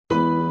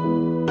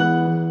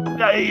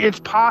It's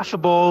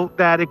possible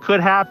that it could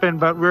happen,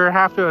 but we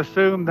have to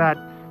assume that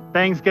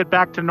things get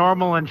back to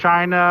normal in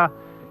China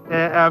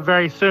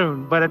very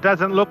soon. But it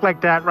doesn't look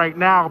like that right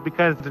now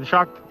because the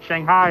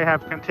Shanghai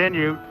have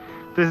continued.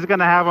 This is going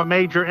to have a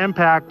major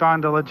impact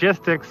on the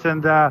logistics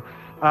and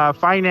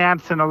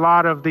finance and a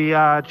lot of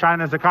the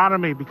China's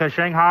economy because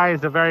Shanghai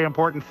is a very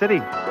important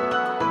city.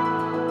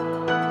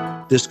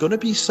 There's going to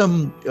be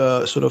some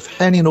sort of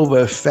handing over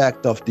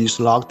effect of these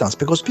lockdowns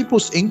because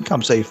people's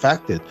incomes are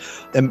affected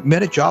and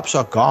many jobs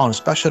are gone,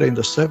 especially in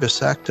the service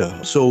sector.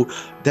 So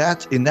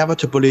that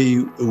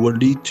inevitably will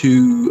lead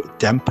to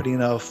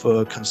dampening of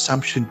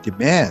consumption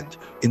demand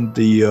in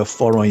the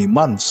following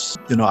months.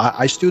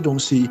 I still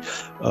don't see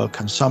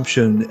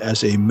consumption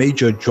as a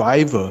major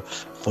driver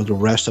for the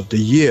rest of the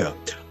year.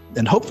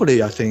 And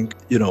hopefully, I think,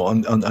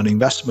 on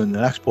investment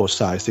and export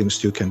side, things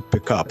still can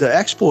pick up. The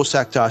export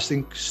sector, I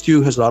think,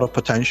 still has a lot of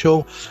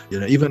potential.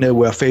 Even though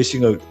we're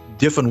facing a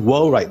different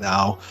world right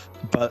now,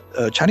 but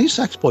Chinese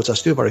exports are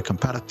still very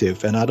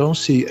competitive, and I don't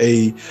see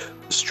a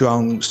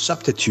strong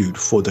substitute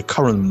for the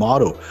current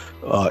model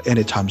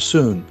anytime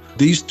soon.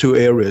 These two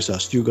areas are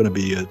still going to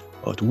be the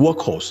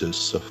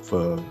workhorses of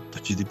the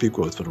GDP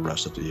growth for the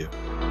rest of the year.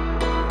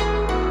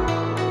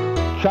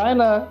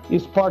 China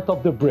is part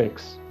of the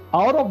BRICS.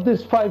 Out of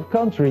these 5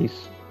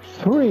 countries,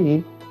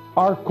 3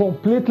 are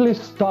completely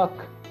stuck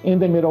in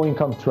the middle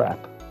income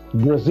trap.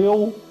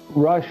 Brazil,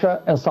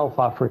 Russia, and South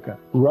Africa.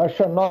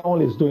 Russia not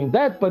only is doing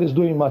that, but is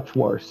doing much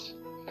worse.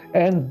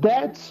 And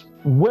that's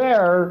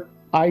where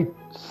I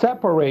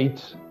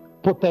separate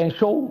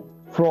potential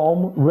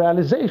from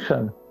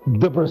realization.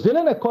 The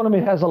Brazilian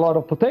economy has a lot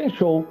of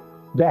potential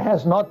that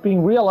has not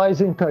been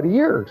realized in 30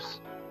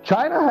 years.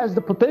 China has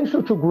the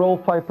potential to grow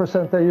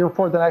 5% a year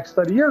for the next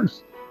 30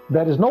 years.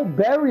 There is no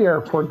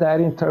barrier for that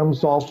in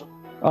terms of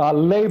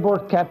labor,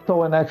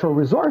 capital, and natural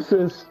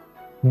resources.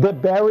 The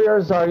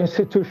barriers are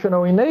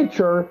institutional in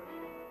nature,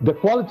 the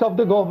quality of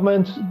the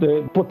government,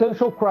 the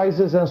potential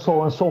crisis, and so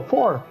on and so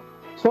forth.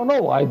 So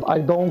no, I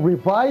don't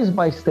revise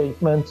my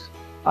statement.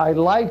 I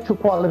like to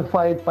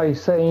qualify it by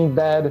saying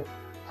that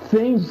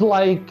things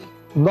like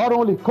not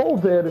only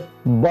COVID,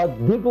 but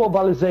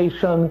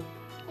deglobalization,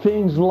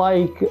 things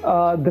like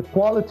the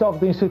quality of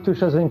the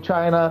institutions in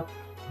China,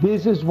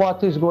 this is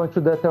what is going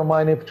to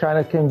determine if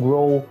China can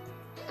grow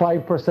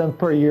 5%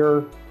 per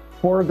year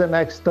for the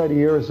next 30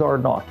 years or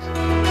not.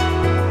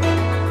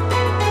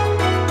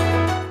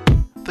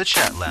 The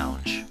Chat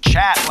Lounge.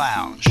 Chat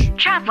Lounge.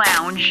 Chat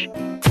Lounge.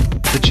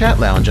 The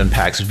Chat Lounge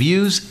unpacks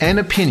views and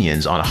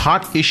opinions on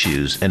hot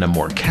issues in a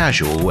more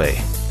casual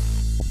way.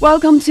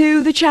 Welcome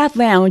to the Chat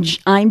Lounge.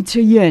 I'm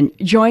Tu Yun.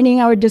 Joining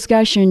our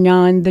discussion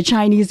on the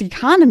Chinese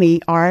economy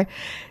are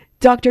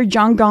Dr.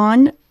 Zhang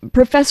Gong,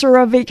 Professor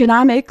of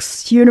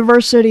Economics,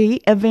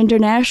 University of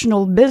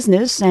International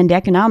Business and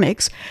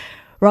Economics,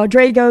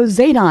 Rodrigo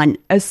Zeidan,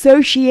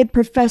 Associate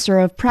Professor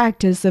of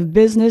Practice of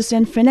Business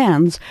and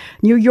Finance,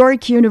 New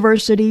York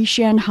University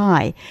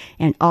Shanghai,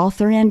 and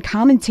author and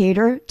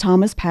commentator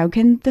Thomas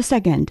Pauken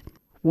II.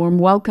 Warm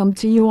welcome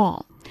to you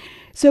all.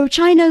 So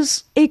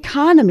China's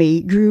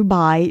economy grew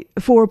by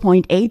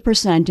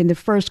 4.8% in the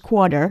first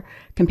quarter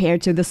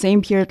compared to the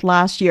same period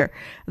last year.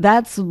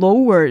 That's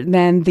lower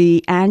than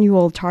the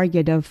annual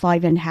target of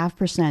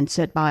 5.5%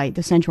 set by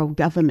the central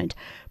government,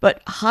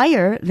 but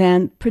higher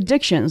than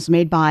predictions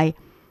made by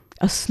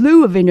a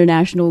slew of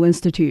international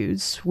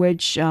institutes,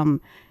 which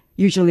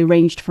usually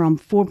ranged from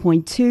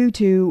 4.2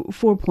 to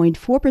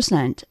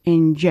 4.4%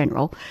 in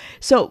general.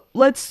 So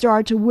let's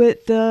start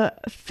with the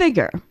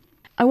figure.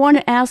 I want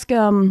to ask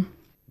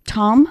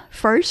Tom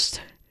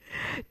first.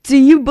 Do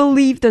you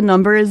believe the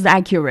number is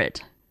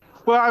accurate?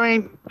 Well, I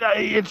mean,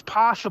 it's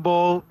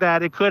possible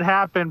that it could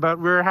happen, but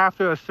we have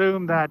to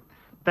assume that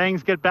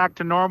things get back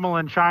to normal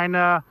in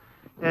China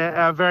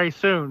very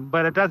soon.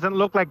 But it doesn't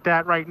look like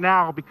that right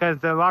now because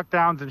the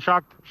lockdowns in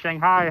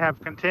Shanghai have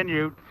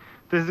continued.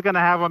 This is going to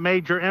have a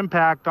major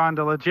impact on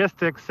the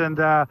logistics and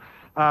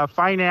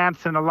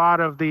finance and a lot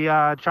of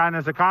the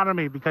China's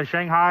economy because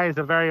Shanghai is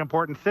a very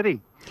important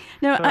city.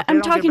 No, so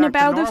I'm talking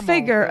about the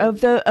figure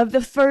of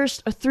the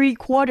first 3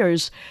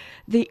 quarters,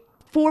 the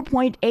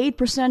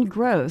 4.8%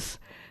 growth.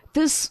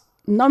 This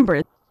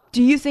number,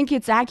 do you think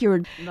it's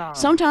accurate? No.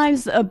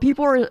 Sometimes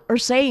people are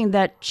saying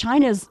that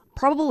China is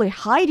probably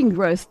hiding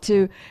growth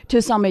to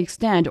some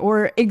extent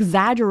or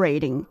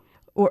exaggerating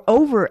or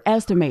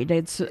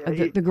overestimated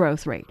the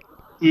growth rate.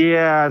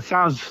 Yeah,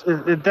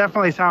 it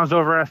definitely sounds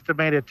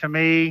overestimated to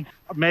me.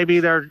 Maybe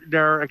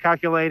they're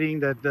calculating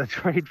the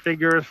trade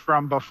figures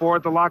from before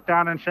the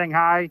lockdown in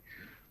Shanghai,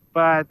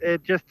 but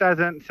it just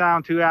doesn't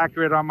sound too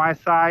accurate on my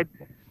side.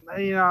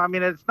 I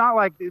mean, it's not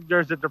like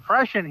there's a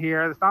depression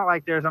here. It's not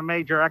like there's a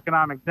major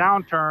economic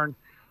downturn.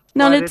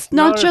 No, it's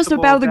not just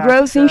about the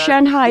growth in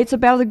Shanghai. It's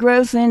about the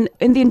growth in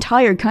the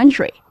entire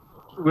country.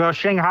 Well,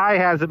 Shanghai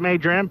has a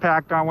major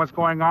impact on what's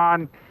going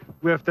on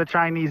with the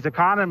Chinese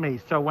economy.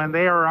 So when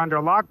they are under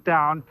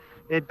lockdown,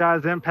 it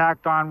does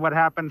impact on what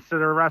happens to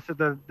the rest of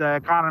the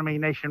economy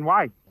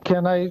nationwide.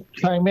 Can I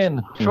chime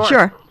in?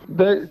 Sure.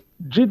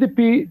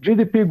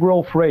 GDP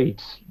growth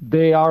rates,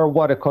 they are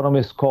what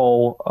economists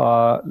call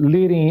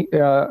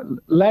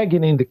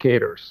lagging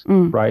indicators,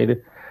 right?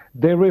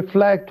 They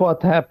reflect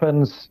what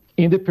happens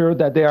in the period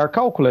that they are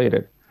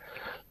calculated.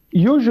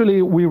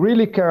 Usually, we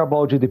really care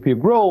about GDP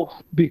growth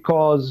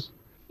because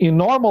in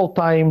normal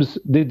times,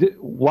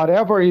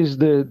 whatever is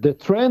the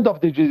trend of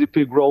the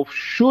GDP growth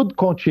should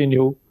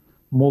continue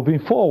moving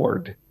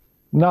forward.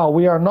 Now,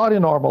 we are not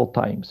in normal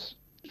times.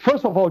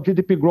 First of all,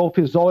 GDP growth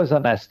is always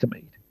an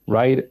estimate,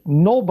 right?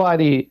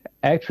 Nobody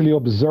actually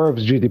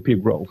observes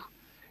GDP growth.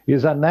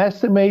 It's an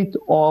estimate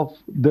of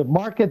the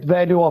market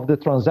value of the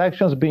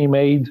transactions being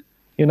made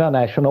in a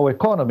national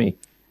economy,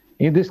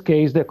 in this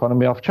case, the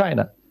economy of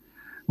China.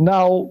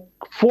 Now,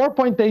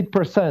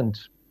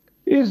 4.8%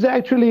 is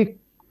actually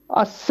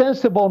a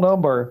sensible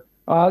number,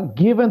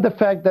 given the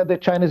fact that the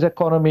Chinese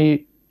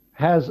economy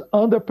has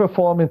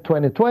underperformed in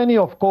 2020.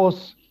 Of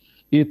course,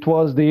 it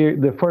was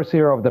the first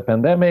year of the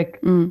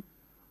pandemic.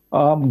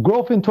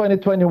 Growth in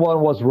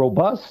 2021 was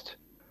robust.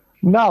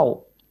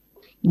 Now,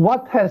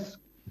 what has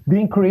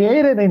been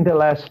created in the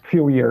last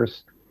few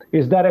years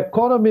is that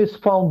economists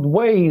found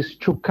ways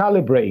to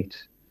calibrate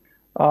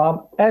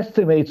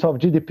estimates of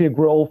GDP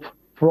growth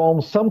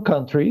from some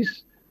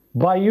countries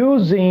by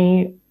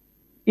using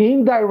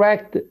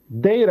indirect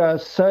data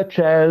such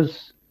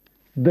as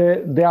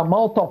the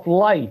amount of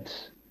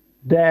light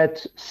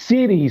that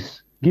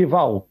cities give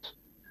out.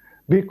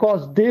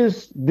 Because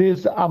this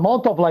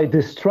amount of light,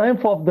 the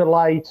strength of the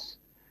lights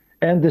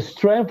and the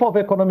strength of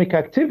economic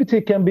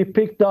activity can be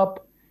picked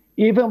up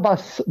even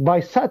by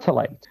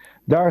satellite.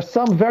 There are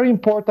some very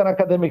important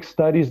academic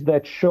studies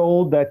that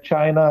show that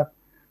China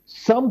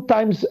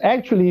sometimes,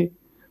 actually,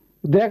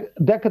 the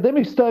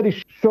academic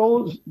study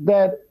shows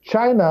that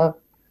China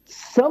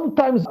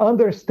sometimes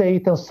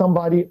understates and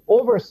somebody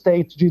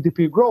overstates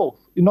GDP growth.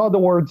 In other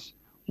words,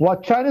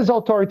 what Chinese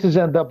authorities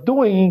end up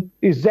doing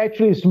is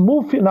actually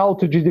smoothing out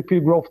the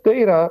GDP growth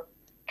data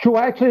to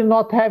actually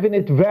not having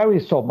it vary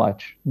so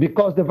much,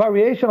 because the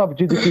variation of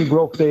GDP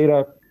growth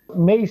data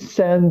may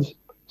send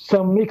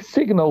some mixed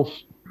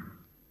signals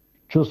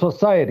to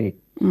society.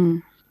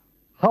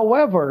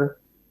 However,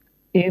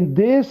 in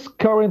these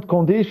current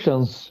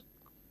conditions,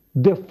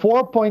 the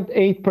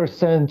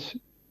 4.8%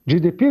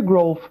 GDP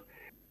growth,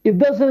 it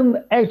doesn't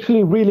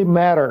actually really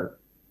matter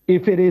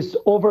if it is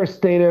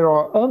overstated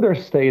or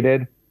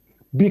understated,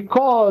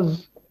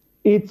 because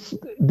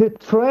the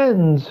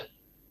trend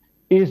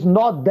is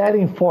not that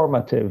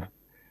informative.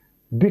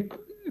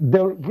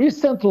 The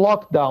recent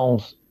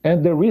lockdowns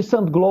and the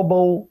recent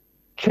global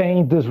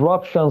chain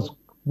disruptions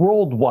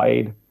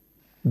worldwide,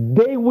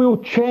 they will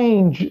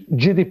change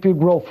GDP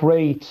growth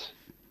rates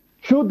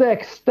to the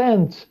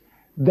extent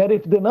that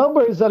if the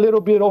number is a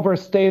little bit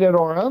overstated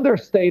or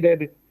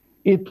understated,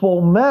 it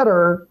will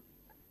matter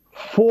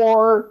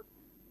for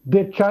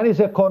the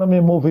Chinese economy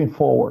moving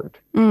forward.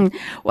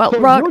 Well,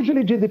 so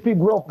usually GDP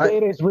growth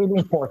data is really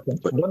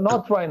important, but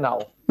not right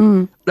now.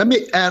 Let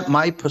me add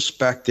my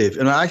perspective.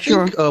 And I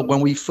think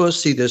when we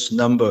first see this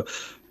number,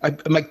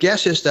 my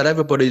guess is that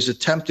everybody is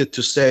tempted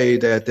to say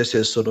that this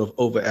is sort of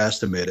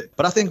overestimated.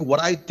 But I think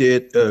what I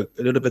did a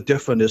little bit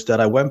different is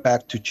that I went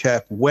back to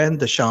check when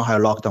the Shanghai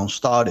lockdown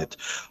started.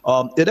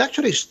 It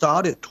actually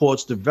started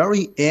towards the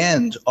very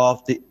end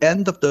of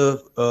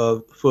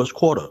the first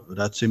quarter.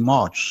 That's in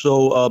March.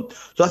 So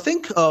I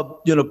think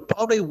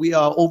probably we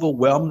are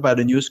overwhelmed by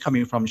the news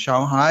coming from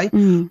Shanghai.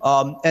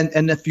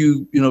 And if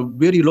you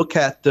really look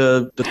at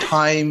the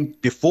time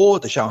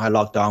before the Shanghai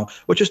lockdown,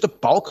 which is the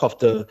bulk of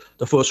the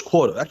first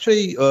quarter.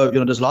 Actually,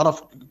 there's a lot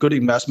of good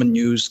investment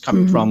news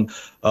coming from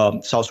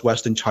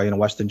southwestern China,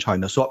 western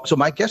China. So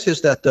my guess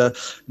is that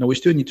we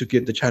still need to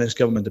give the Chinese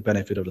government the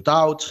benefit of the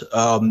doubt.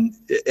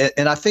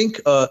 And I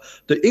think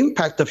the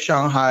impact of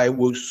Shanghai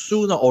will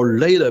sooner or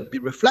later be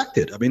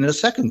reflected. I mean, in the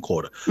second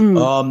quarter.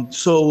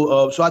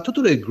 So I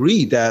totally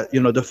agree that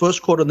the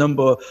first quarter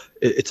number,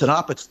 it's an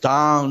up, it's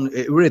down.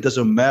 It really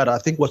doesn't matter. I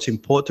think what's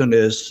important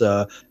is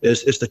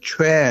the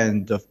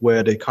trend of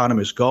where the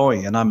economy is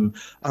going. And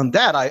on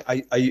that,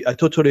 I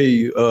totally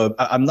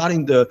I'm not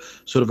in the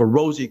sort of a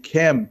rosy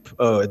camp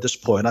at this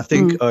point. I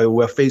think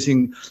we're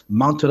facing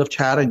mountain of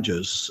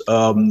challenges.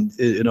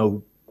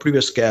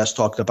 Previous guests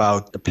talked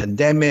about the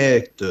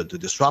pandemic, the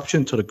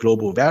disruption to the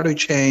global value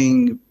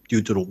chain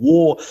due to the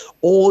war.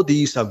 All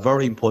these are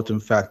very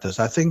important factors.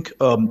 I think,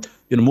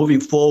 moving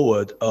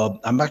forward,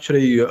 I'm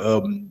actually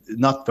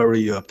not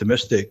very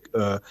optimistic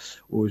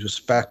with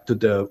respect to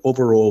the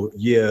overall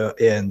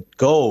year-end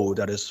goal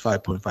that is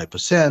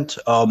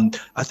 5.5%.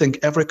 I think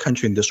every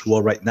country in this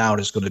world right now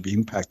is going to be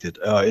impacted.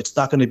 It's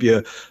not going to be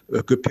a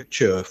good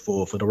picture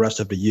for the rest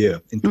of the year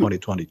in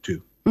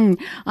 2022.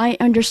 I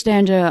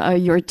understand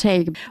your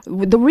take.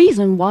 The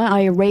reason why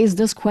I raised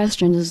this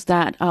question is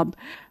that, I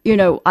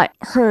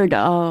heard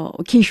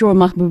Kishore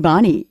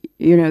Mahbubani,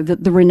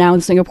 the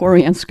renowned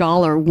Singaporean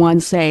scholar,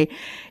 once say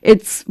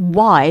it's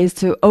wise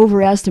to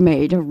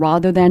overestimate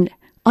rather than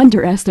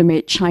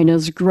underestimate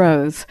China's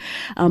growth.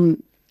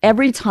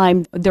 every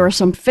time there are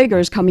some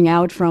figures coming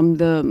out from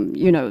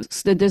the,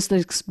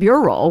 Statistics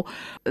Bureau,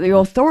 the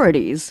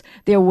authorities,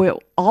 there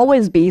will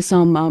always be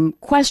some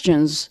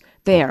questions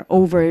there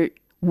over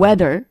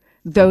whether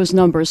those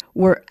numbers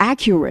were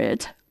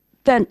accurate.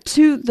 Then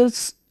to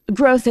this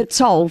growth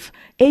itself,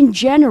 in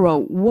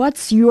general,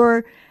 what's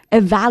your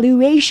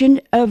evaluation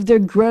of the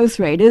growth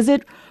rate? Is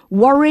it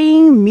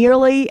worrying,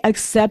 merely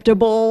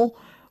acceptable,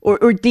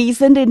 or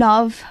decent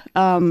enough,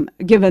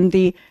 given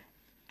the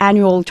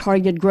annual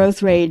target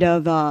growth rate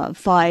of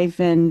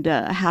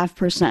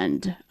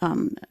 5.5%?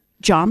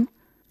 John?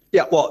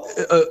 Yeah, well,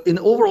 in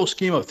the overall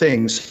scheme of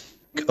things,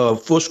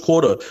 first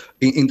quarter,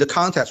 in the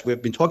context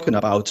we've been talking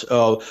about,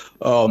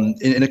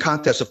 in the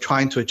context of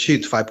trying to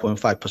achieve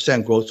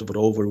 5.5% growth for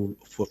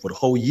the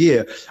whole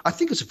year, I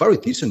think it's a very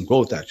decent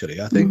growth,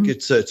 actually. I think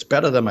it's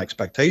better than my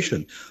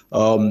expectation.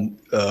 But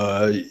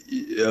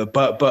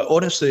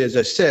honestly, as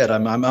I said,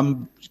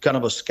 I'm kind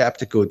of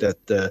skeptical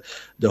that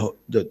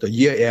the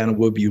year end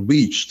will be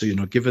reached,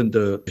 given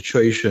the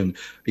situation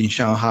in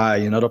Shanghai,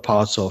 in other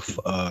parts of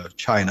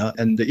China,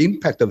 and the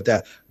impact of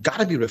that got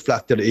to be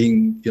reflected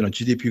in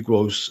GDP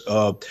growth.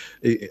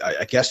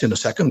 I guess in the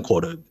second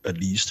quarter at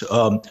least.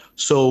 And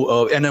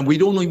then we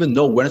don't even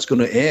know when it's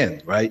going to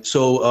end, right?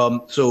 So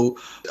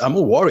I'm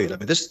worried. I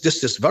mean, this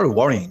is very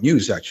worrying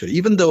news, actually.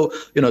 Even though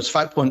it's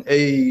 5.8,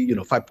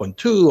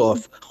 5.2, or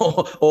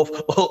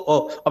 4.8,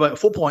 or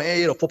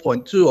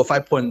 4.2, or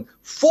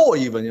 5.4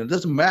 even. It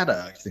doesn't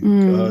matter. I think.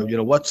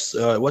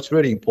 What's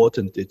really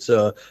important is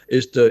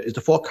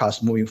the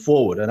forecast moving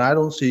forward, and I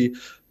don't see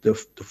the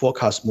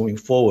forecast moving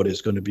forward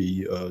is going to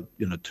be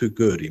too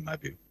good in my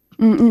view.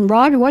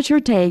 Rod, what's your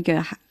take?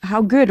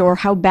 How good or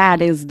how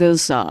bad is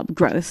this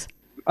growth?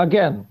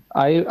 Again,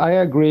 I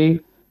agree.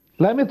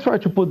 Let me try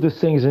to put these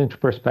things into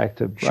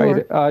perspective.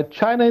 Sure. Right?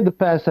 China in the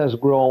past has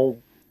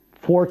grown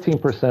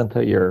 14%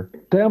 a year,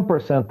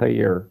 10% a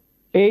year,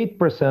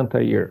 8%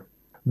 a year.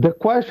 The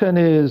question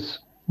is,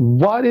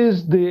 what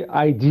is the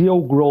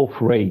ideal growth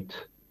rate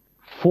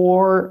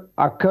for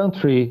a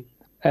country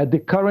at the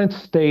current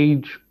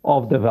stage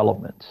of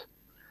development?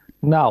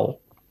 Now,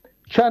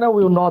 China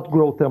will not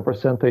grow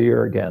 10% a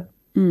year again,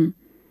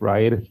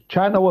 right?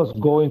 China was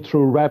going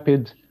through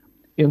rapid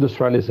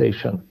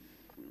industrialization.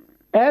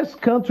 As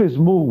countries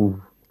move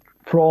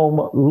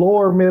from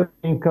lower middle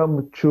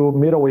income to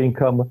middle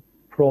income,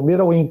 from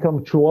middle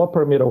income to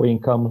upper middle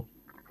income,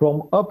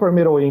 from upper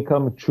middle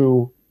income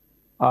to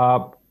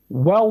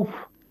wealth,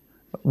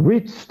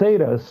 rich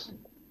status,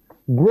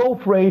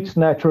 growth rates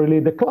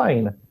naturally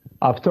decline.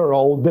 After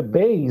all, the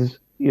base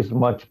is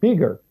much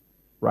bigger,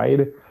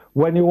 right?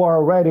 When you are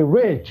already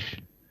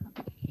rich,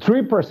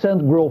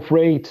 3% growth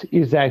rate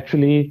is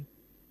actually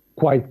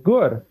quite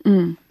good.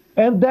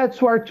 And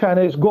that's where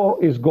China is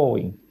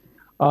going.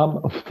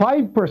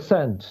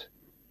 5%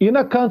 in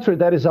a country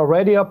that is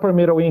already upper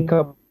middle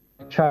income,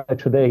 China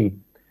today,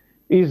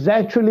 is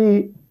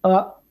actually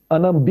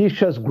an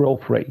ambitious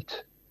growth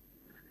rate.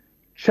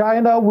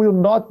 China will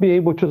not be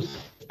able to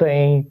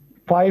sustain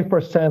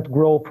 5%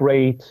 growth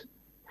rate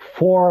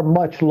for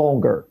much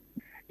longer.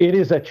 It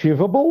is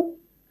achievable.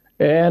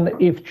 And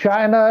if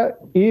China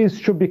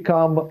is to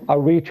become a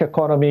rich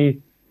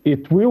economy,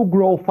 it will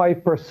grow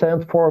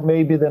 5% for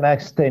maybe the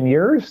next 10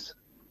 years.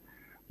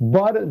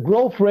 But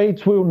growth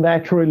rates will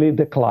naturally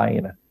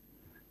decline,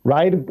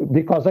 right?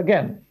 Because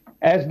again,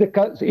 if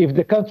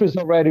the country is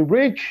already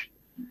rich,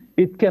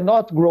 it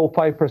cannot grow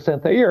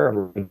 5% a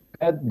year.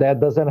 That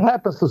doesn't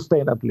happen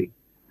sustainably.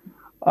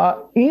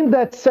 In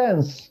that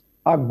sense,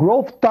 a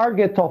growth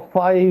target of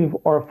 5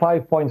 or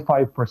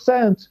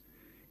 5.5%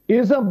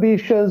 is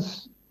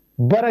ambitious,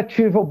 but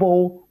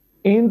achievable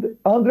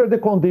under the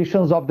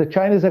conditions of the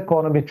Chinese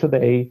economy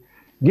today,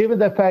 given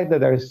the fact that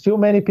there are still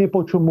many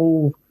people to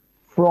move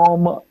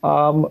from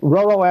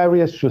rural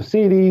areas to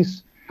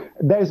cities.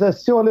 There's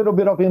still a little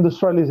bit of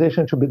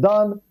industrialization to be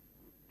done.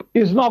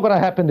 It's not going to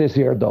happen this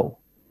year, though.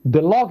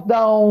 The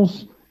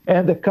lockdowns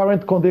and the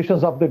current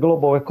conditions of the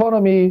global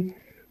economy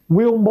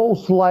will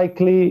most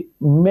likely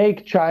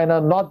make China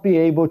not be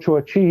able to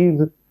achieve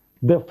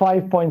the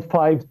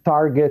 5.5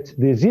 target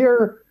this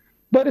year.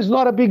 But it's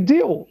not a big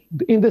deal,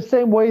 in the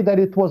same way that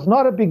it was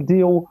not a big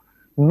deal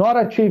not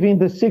achieving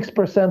the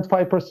 6%,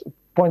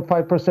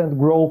 5.5%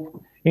 growth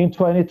in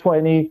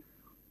 2020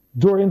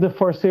 during the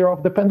first year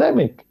of the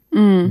pandemic.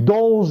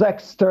 Those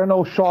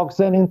external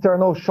shocks and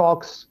internal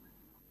shocks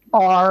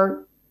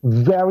are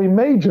very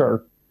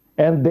major,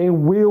 and they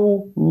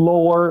will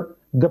lower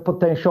the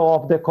potential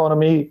of the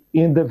economy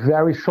in the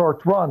very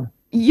short run.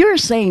 You're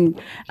saying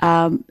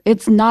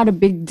it's not a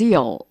big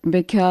deal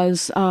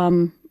because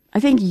I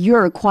think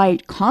you're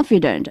quite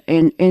confident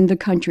in the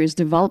country's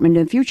development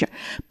in the future.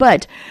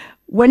 But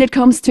when it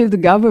comes to the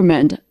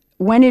government,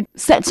 when it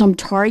sets some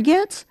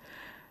targets,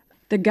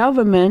 the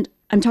government,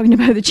 I'm talking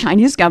about the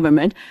Chinese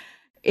government,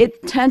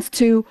 it tends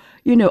to,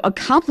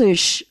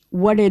 accomplish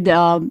what it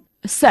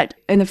set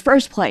in the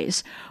first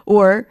place.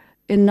 Or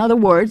in other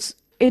words,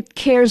 it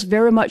cares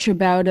very much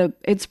about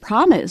its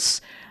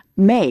promise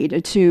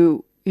made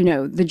to,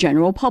 the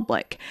general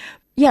public.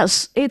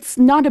 yes, it's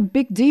not a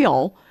big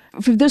deal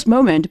for this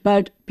moment,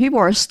 but people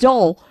are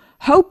still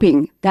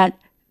hoping that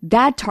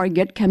that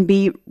target can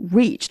be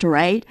reached,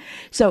 right?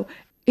 So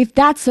if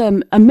that's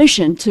a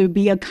mission to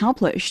be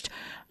accomplished,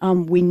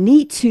 we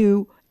need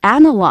to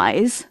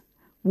analyze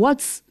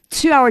what's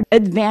to our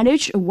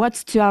advantage,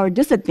 what's to our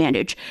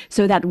disadvantage,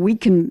 so that we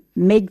can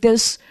make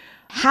this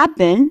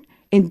happen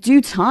in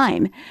due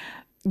time.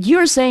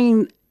 You're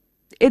saying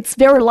it's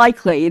very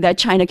likely that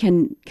China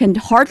can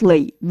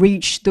hardly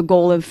reach the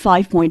goal of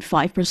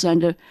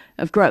 5.5%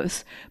 of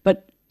growth,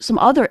 but some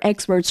other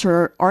experts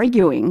are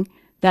arguing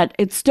that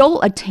it's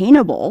still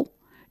attainable.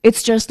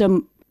 It's just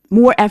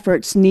more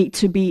efforts need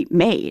to be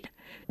made.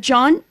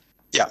 John?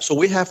 Yeah, so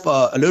we have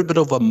a little bit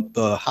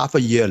of half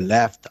a year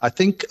left. I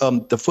think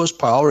the first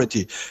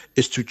priority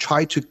is to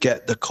try to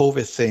get the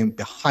COVID thing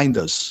behind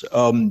us.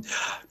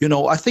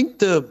 I think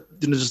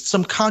there's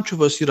some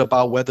controversy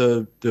about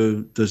whether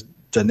the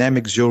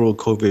dynamic zero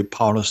COVID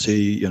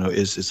policy,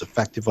 is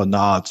effective or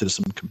not. There's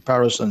some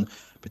comparison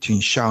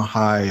between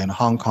Shanghai and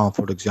Hong Kong,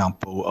 for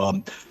example.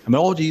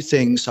 All these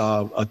things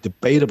are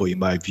debatable in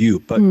my view.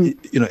 But,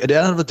 at the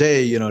end of the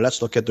day,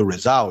 let's look at the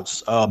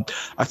results.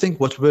 I think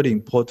what's really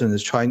important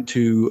is trying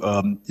to,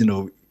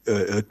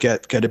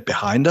 get it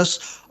behind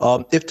us.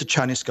 If the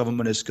Chinese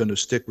government is going to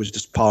stick with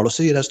this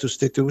policy, it has to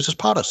stick with this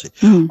policy.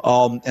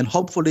 And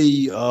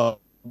hopefully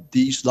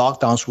these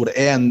lockdowns would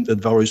end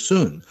very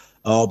soon.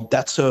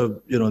 That's a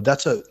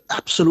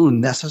absolute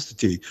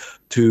necessity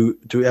to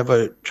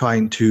ever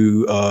try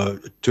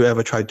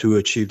to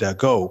achieve that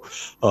goal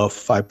of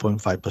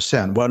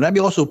 5.5%. Well, let me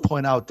also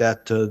point out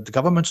that the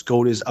government's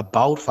goal is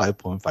about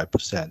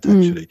 5.5%.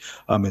 Actually,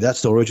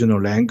 that's the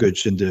original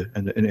language in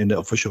the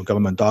official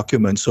government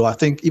document. So I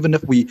think even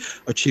if we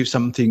achieve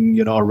something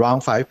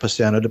around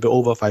 5%, a little bit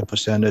over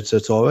 5%,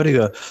 it's already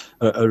a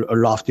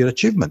lofty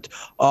achievement.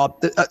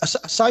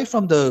 Aside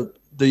from the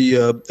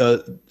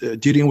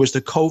dealing with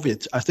the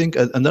COVID, I think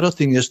another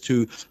thing is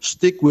to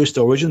stick with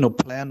the original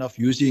plan of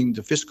using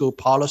the fiscal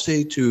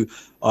policy to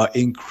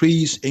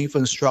increase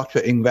infrastructure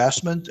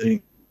investment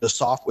in the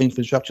soft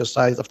infrastructure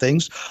side of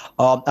things.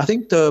 I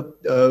think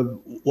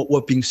what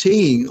we've been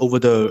seeing over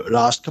the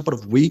last couple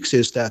of weeks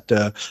is that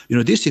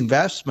these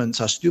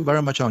investments are still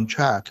very much on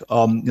track.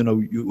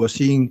 You were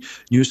seeing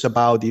news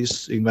about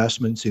these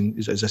investments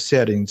as I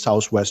said, in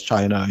Southwest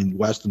China, in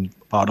western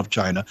part of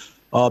China.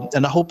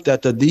 And I hope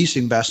that these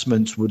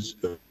investments would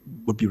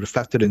be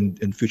reflected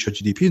in future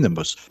GDP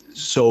numbers.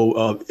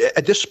 So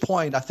at this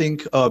point, I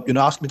think,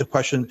 ask me the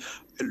question,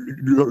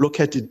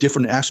 look at the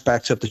different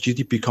aspects of the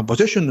GDP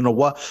composition,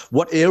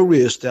 what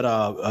areas that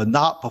are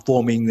not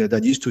performing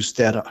that needs to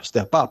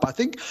step up. I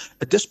think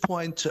at this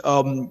point,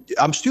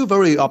 I'm still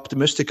very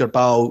optimistic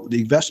about the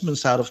investment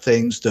side of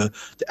things, the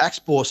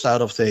export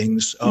side of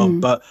things,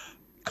 but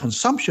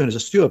consumption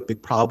is still a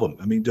big problem.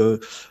 I mean,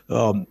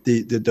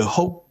 the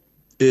hope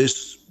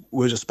is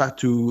with respect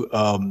to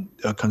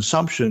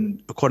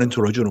consumption according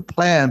to original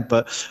plan,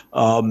 but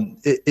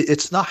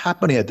it's not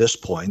happening at this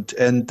point.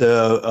 And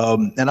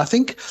I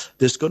think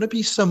there's going to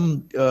be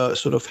some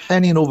sort of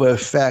hanging over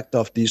effect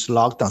of these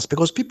lockdowns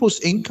because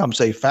people's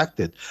incomes are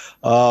affected,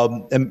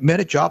 and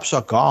many jobs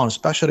are gone,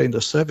 especially in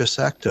the service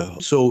sector.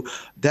 So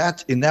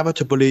that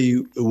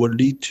inevitably will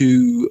lead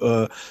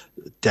to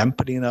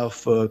dampening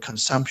of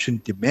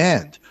consumption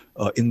demand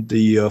in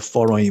the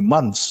following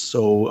months.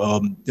 So,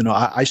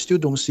 I still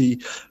don't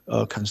see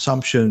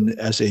consumption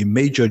as a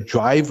major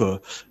driver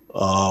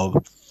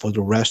for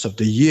the rest of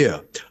the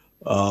year.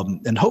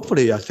 And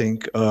hopefully, I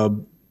think,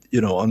 on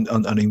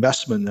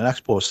investment and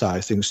export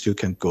side, things still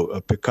can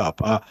go pick up.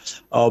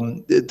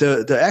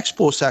 The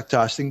export sector,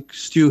 I think,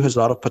 still has a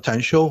lot of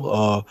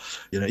potential.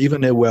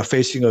 Even though we're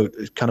facing a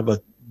kind of a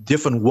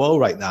different world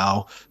right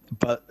now,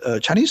 but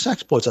Chinese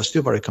exports are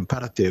still very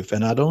competitive,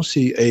 and I don't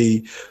see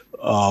a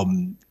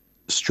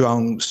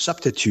strong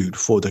substitute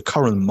for the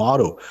current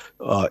model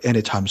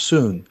anytime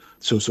soon.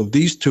 So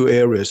these two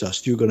areas are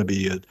still going to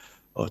be the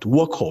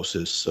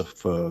workhorses of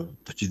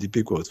the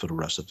GDP growth for the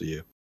rest of the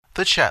year.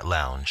 The Chat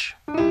Lounge.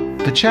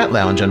 The Chat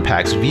Lounge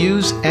unpacks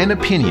views and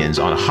opinions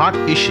on hot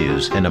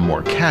issues in a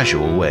more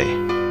casual way.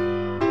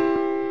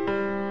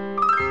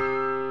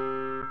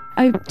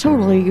 I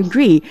totally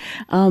agree.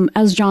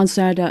 As John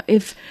said,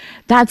 if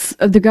that's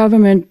the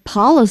government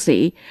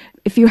policy,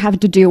 if you have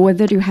to deal with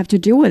it, you have to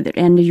deal with it,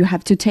 and you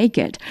have to take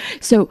it.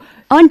 So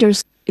under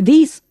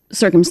these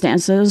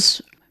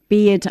circumstances,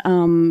 be it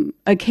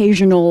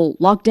occasional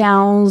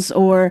lockdowns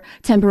or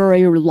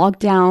temporary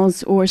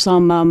lockdowns or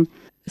some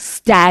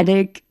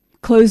static,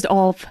 closed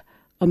off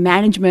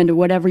management or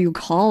whatever you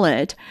call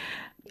it,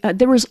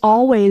 there is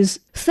always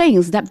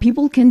things that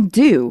people can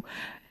do.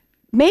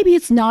 Maybe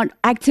it's not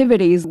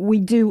activities we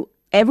do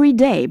every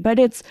day, but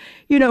it's,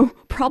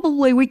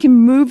 probably we can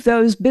move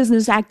those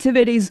business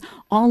activities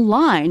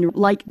online,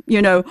 like,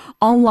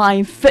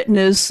 online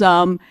fitness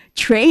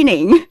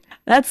training.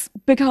 That's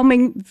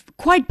becoming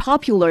quite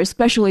popular,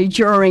 especially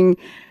during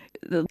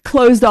the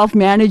closed off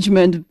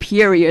management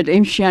period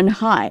in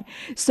Shanghai.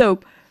 So,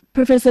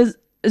 Professor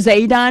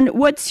Zeidan,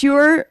 what's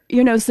your,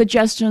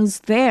 suggestions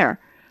there?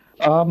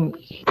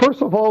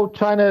 First of all,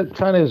 China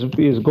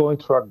is going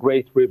through a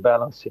great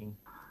rebalancing.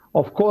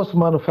 Of course,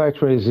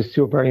 manufacturing is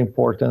still very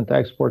important.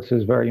 Exports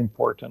is very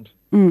important.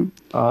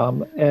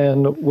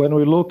 And when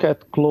we look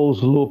at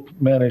closed loop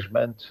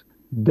management,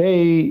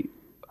 they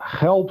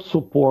help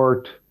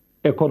support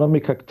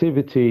economic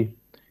activity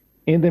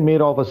in the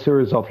middle of a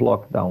series of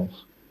lockdowns.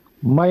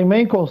 My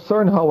main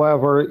concern,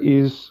 however,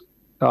 is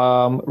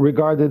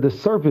regarding the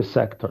service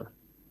sector.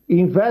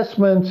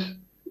 Investment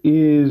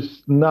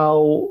is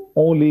now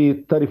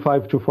only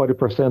 35 to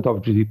 40%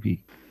 of GDP.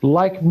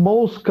 Like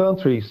most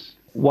countries,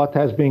 what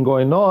has been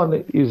going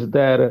on is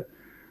that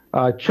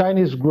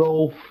Chinese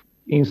growth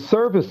in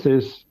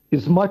services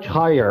is much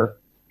higher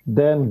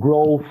than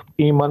growth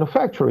in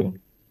manufacturing.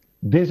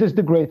 This is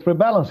the great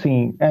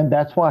rebalancing, and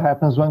that's what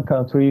happens when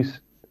countries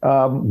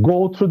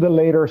go through the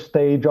later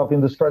stage of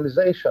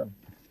industrialization.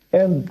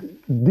 And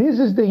this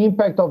is the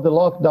impact of the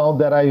lockdown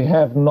that I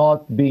have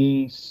not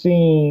been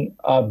seeing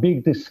a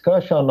big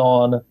discussion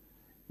on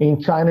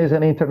in Chinese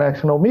and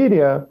international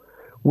media,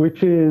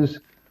 which is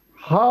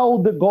how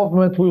the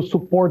government will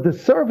support the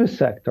service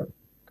sector.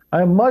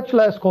 I'm much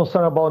less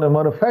concerned about the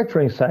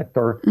manufacturing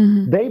sector.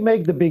 They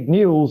make the big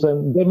news,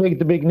 and they make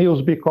the big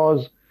news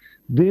because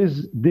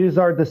these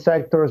are the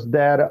sectors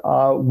that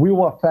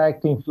will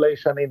affect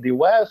inflation in the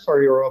US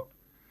or Europe.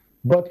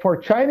 But for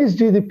Chinese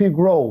GDP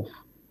growth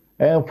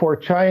and for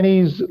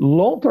Chinese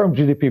long-term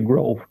GDP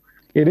growth,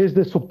 it is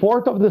the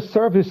support of the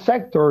service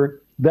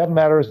sector that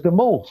matters the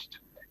most.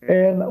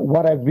 And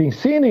what I've been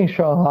seeing in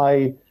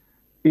Shanghai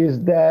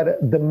is that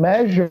the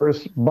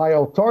measures by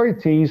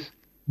authorities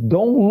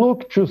don't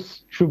look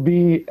to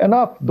be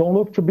enough, don't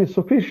look to be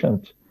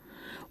sufficient.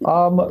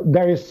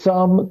 There is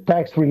some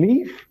tax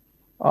relief,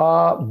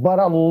 but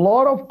a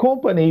lot of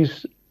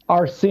companies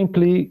are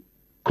simply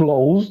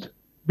closed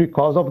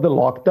because of the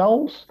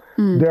lockdowns.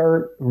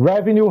 Their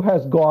revenue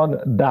has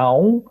gone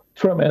down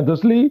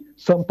tremendously,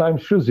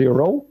 sometimes to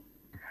zero,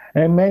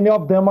 and many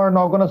of them are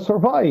not going to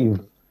survive.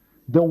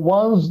 The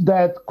ones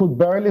that could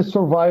barely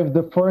survive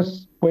the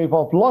first wave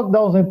of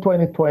lockdowns in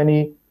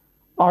 2020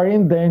 are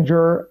in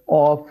danger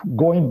of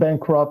going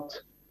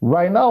bankrupt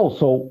right now.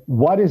 So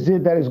what is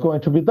it that is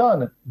going to be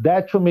done?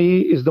 That, to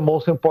me, is the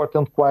most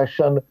important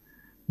question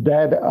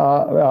that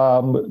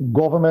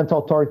government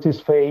authorities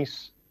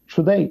face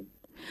today.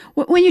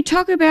 When you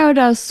talk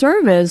about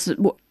service,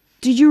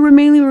 did you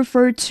mainly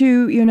refer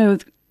to,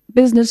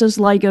 businesses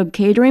like a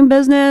catering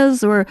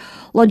business or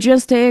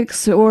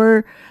logistics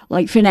or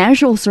like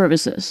financial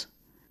services?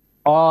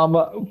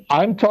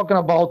 I'm talking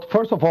about,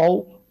 first of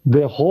all,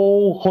 the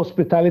whole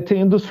hospitality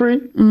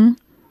industry.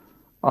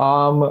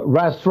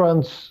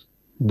 Restaurants,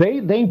 they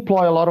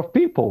employ a lot of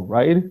people,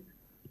 right?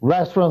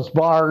 Restaurants,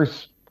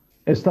 bars,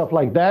 and stuff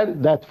like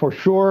that, that's for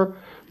sure.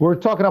 We're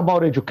talking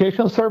about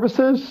education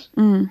services.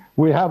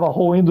 We have a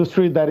whole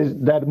industry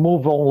that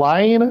move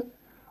online.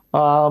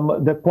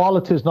 The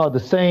quality is not the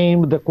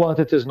same. The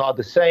quantity is not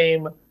the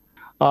same.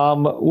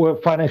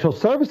 With financial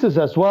services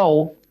as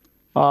well,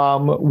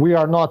 we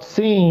are not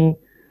seeing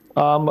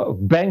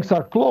banks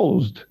are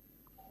closed,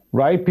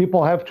 right?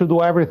 People have to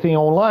do everything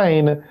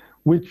online,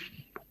 which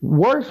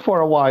works for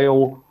a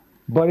while.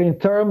 But in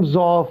terms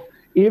of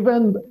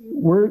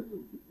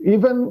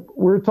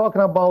we're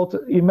talking about,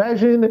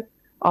 imagine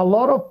a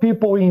lot of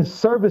people in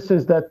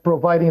services that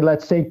providing,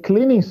 let's say,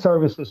 cleaning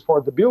services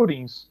for the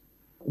buildings.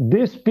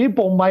 These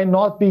people might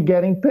not be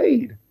getting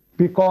paid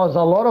because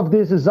a lot of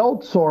this is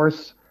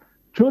outsourced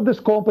to these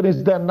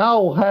companies that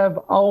now have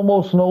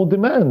almost no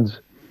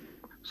demand.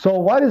 So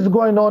what is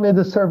going on in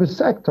the service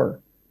sector?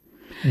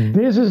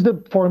 This is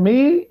for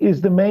me,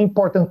 is the main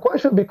important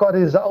question because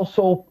it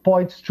also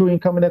points to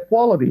income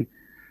inequality.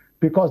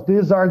 Because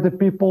these are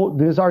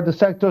the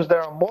sectors that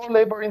are more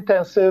labor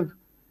intensive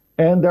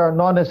and they are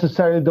not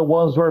necessarily the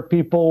ones where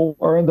people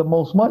earn the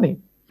most money.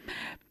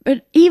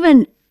 But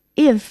even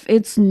if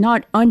it's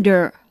not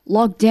under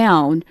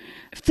lockdown,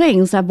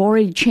 things have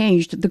already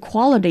changed. The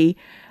quality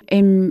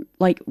in,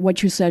 like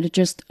what you said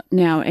just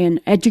now, in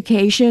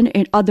education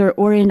and other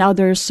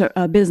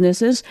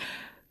businesses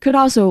could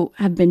also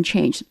have been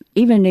changed.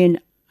 Even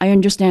I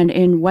understand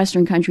in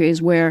Western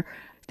countries where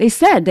they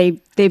said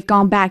they've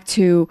gone back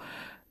to,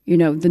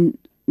 the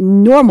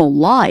normal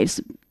lives.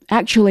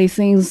 Actually,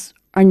 things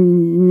are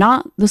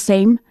not the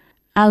same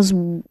as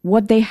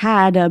what they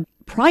had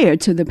prior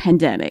to the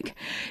pandemic.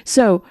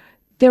 So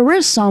there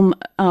is some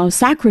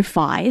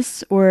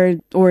sacrifice or,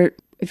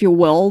 if you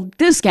will,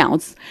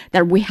 discounts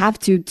that we have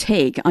to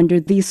take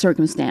under these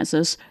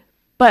circumstances.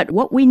 But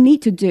what we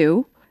need to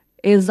do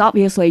is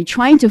obviously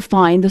trying to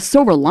find the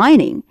silver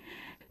lining.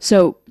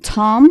 So,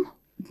 Tom,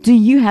 do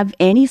you have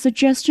any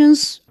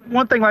suggestions?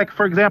 One thing, like,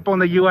 for example, in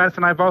the U.S.,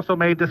 and I've also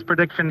made this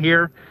prediction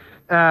here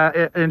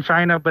in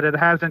China, but it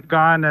hasn't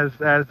gone as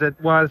it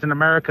was in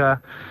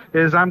America,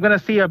 is I'm going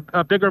to see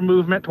a bigger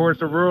movement towards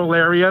the rural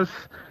areas,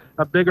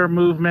 a bigger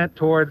movement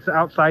towards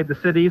outside the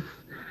cities.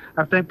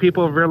 I think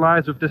people have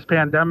realized with this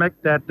pandemic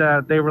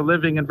that they were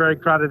living in very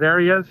crowded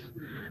areas,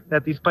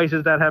 that these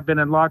places that have been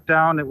in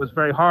lockdown, it was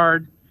very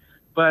hard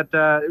but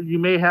you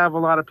may have a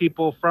lot of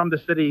people from the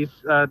cities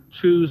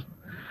choose,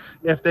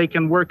 if they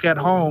can work at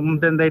home,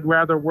 then they'd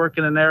rather work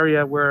in an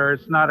area where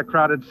it's not a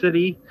crowded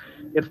city,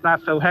 it's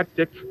not so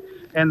hectic.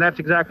 And that's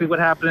exactly what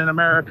happened in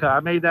America.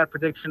 I made that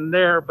prediction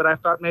there, but I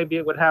thought maybe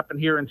it would happen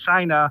here in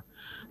China,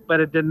 but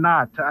it did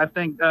not. I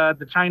think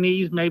the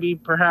Chinese, maybe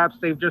perhaps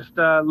they've just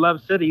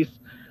love cities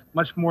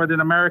much more than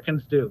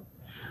Americans do.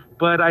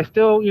 But I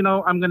still,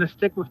 I'm going to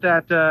stick with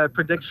that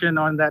prediction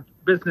on that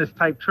business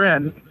type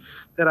trend,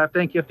 that I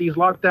think if these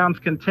lockdowns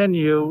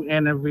continue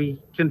and if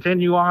we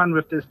continue on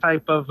with this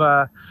type of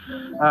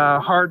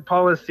hard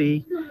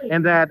policy,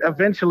 and that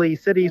eventually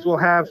cities will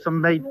have some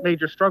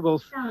major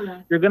struggles,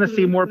 you're going to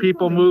see more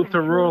people move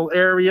to rural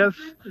areas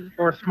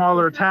or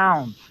smaller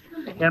towns.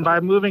 And by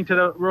moving to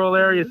the rural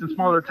areas and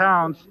smaller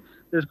towns,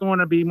 there's going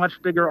to be much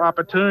bigger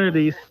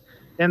opportunities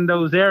in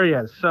those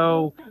areas.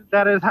 So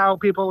that is how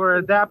people are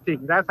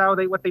adapting. That's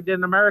what they did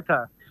in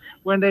America.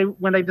 When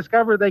they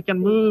discovered they can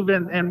move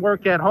and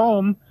work at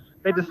home,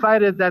 they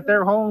decided that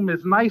their home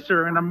is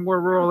nicer in a more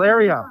rural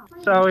area.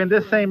 So in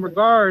this same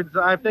regards,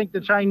 I think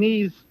the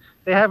Chinese,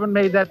 they haven't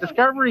made that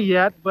discovery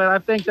yet, but I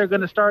think they're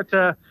going to start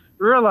to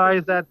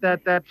realize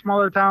that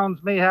smaller towns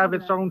may have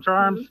its own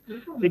charms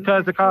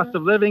because the cost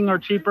of living are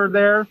cheaper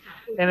there.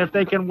 And if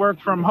they can work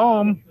from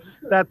home,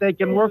 that they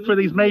can work for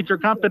these major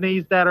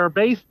companies that are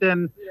based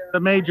in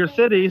the major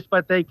cities,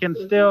 but they can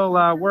still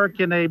work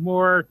in a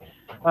more,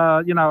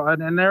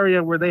 an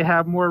area where they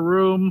have more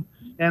room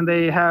and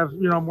they have,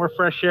 more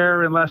fresh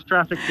air and less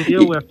traffic to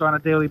deal with on a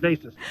daily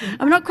basis.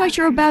 I'm not quite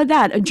sure about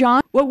that.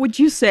 John, what would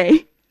you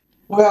say?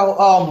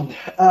 Well,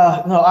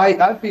 no,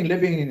 I've been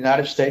living in the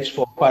United States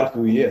for quite a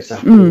few years,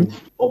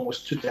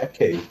 almost 2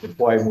 decades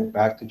before I moved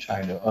back to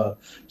China.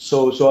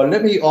 So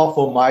let me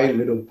offer my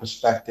little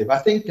perspective. I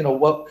think,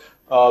 what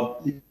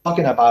you're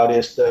talking about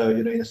is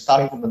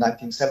starting from the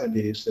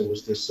 1970s, there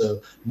was this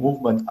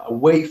movement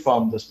away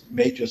from the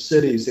major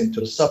cities into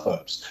the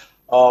suburbs.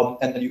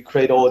 And then you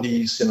create all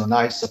these,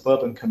 nice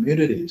suburban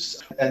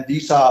communities. And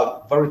these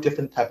are very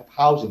different type of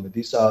housing.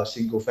 These are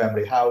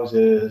single-family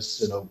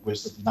houses,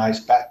 with a nice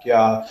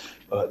backyard,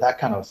 that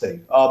kind of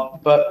thing.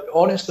 But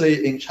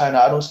honestly, in China,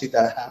 I don't see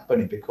that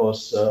happening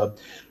because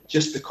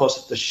just because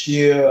of the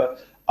sheer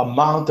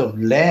amount of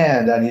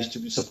land that needs to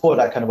be support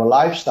that kind of a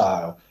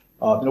lifestyle.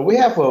 We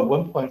have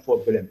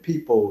 1.4 billion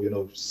people.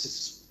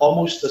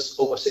 Almost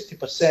over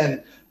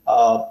 60%.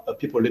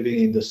 People living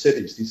in the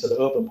cities. These are the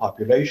urban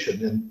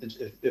population, and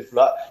if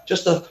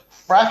just a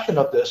fraction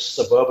of this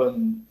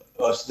urban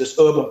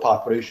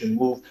population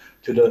move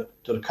to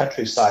the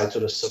countryside, to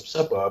the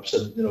suburbs,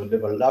 and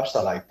live a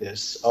lifestyle like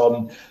this,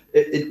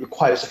 it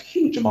requires a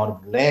huge amount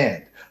of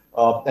land,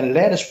 and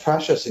land is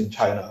precious in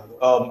China.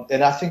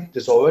 And I think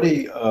there's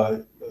already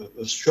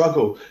a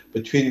struggle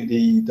between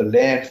the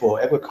land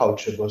for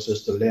agriculture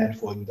versus the land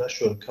for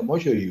industrial and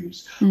commercial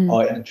use. And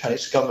the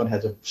Chinese government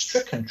has a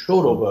strict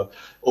control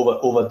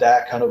over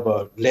that kind of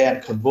a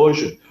land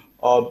conversion.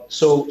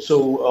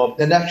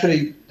 And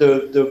actually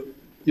the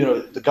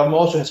government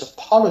also has a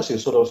policy to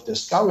sort of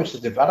discourage the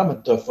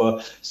development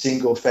of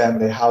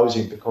single-family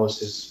housing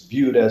because it's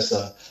viewed as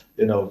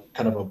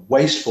kind of a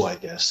wasteful, I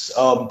guess.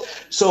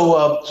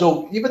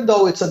 So even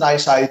though it's a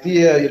nice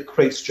idea, it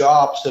creates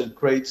jobs, it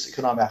creates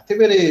economic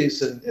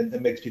activities, and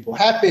it makes people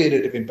happy,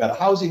 they live in better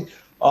housing.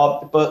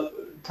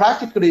 But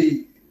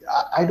practically,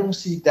 I don't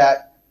see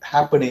that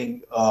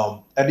happening,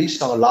 at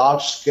least on a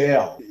large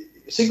scale.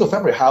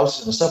 Single-family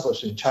houses in the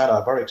suburbs in China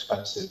are very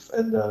expensive,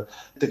 and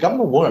the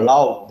government won't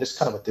allow this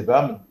kind of a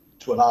development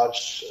to a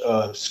large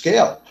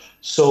scale.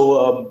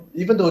 So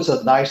even though it's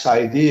a nice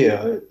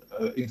idea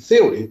in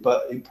theory,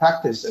 but in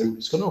practice,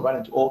 it's going to run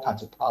into all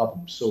kinds of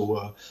problems.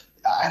 So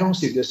I don't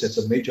see this as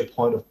a major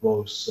point of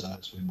growth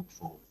as we move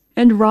forward.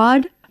 And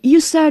Rod, you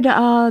said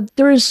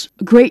there is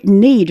great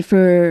need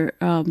for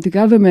the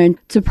government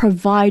to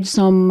provide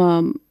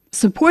some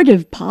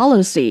supportive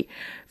policy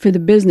for the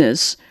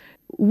business.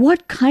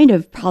 What kind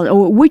of policy,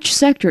 or which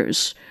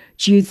sectors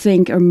do you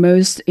think are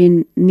most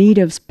in need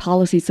of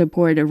policy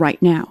support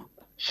right now?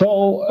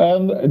 So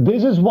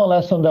this is one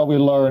lesson that we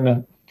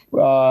learned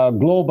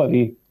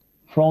globally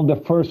from the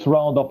first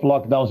round of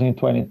lockdowns in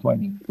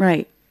 2020.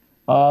 Right.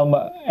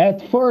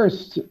 At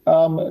first,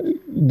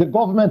 the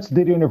governments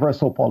did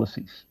universal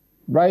policies,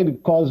 right?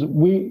 Because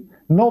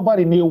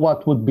nobody knew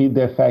what would be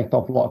the effect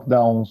of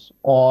lockdowns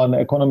on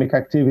economic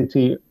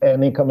activity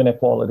and income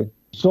inequality.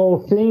 So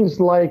things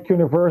like the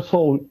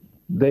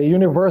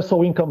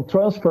universal income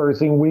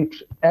transfers, in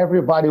which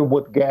everybody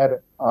would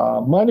get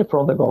money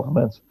from the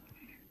government.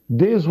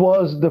 This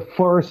was the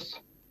first,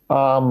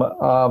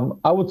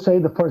 I would say,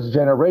 the first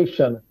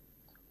generation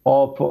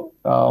of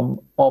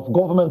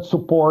government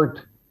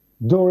support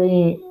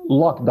during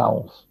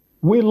lockdowns.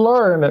 We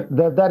learned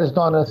that is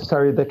not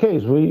necessarily the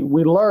case.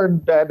 We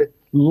learned that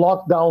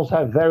lockdowns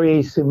have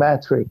very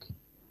asymmetric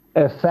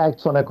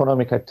effects on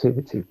economic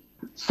activity.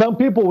 Some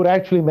people would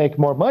actually make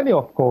more money,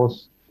 of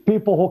course.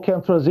 People who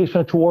can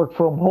transition to work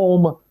from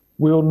home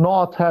will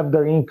not have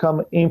their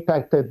income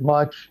impacted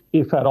much,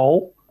 if at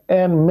all.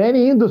 And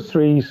many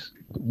industries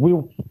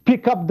will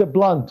pick up the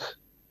blunt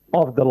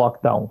of the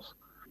lockdowns.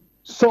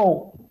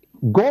 So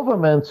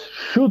governments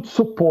should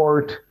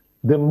support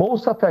the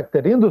most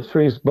affected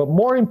industries, but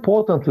more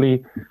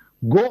importantly,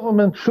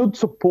 government should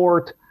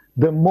support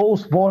the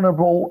most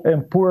vulnerable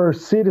and poorer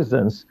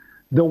citizens,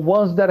 the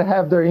ones that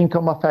have their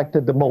income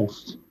affected the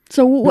most.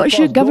 So what Because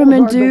should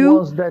government those are the do?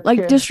 ones that Like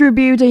can-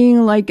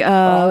 distributing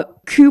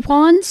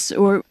coupons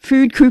or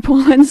food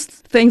coupons,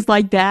 things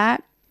like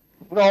that?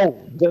 No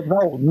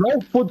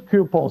food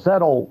coupons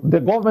at all. The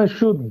government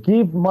should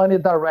give money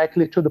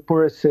directly to the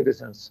poorest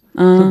citizens,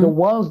 to the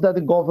ones that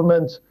the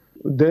government,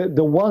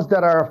 the ones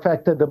that are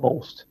affected the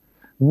most.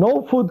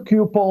 No food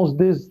coupons.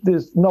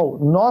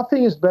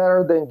 Nothing is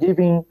better than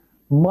giving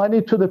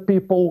money to the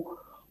people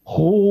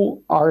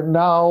who are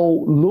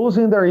now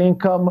losing their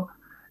income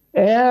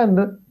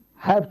and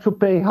have to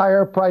pay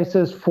higher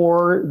prices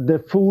for the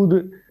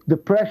food, the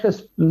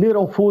precious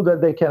little food that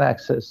they can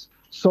access.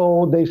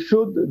 So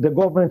the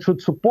government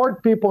should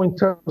support people in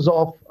terms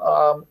of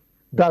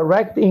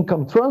direct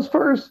income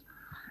transfers,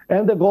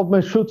 and the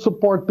government should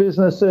support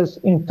businesses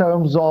in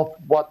terms of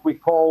what we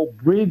call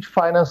bridge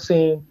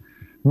financing,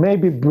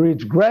 maybe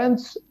bridge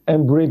grants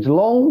and bridge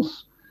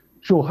loans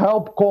to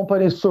help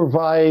companies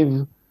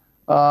survive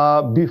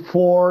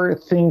before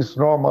things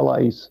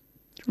normalize.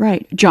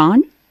 Right.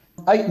 John?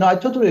 I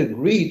totally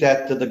agree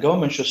that the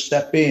government should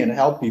step in and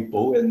help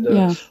people, and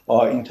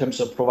in terms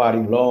of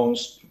providing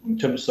loans, in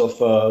terms of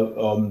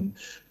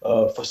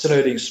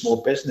facilitating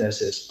small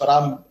businesses. But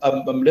I'm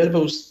a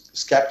little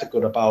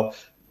skeptical about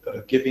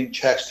giving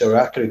checks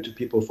directly to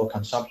people for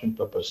consumption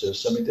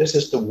purposes. I mean, this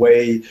is the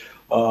way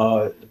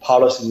the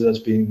policy that's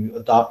being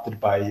adopted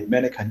by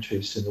many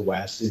countries in the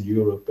West, in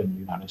Europe and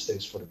the United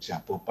States, for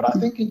example. But I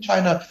think in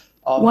China,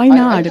 why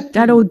not?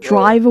 That'll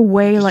drive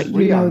away,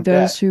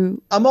 those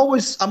who. I'm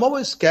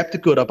always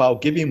skeptical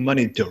about giving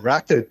money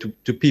directly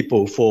to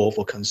people for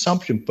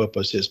consumption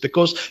purposes,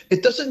 because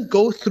it doesn't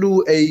go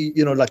through a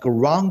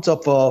round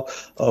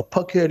of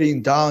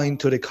percolating down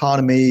into the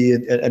economy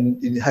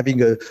and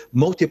having a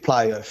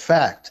multiplier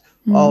effect.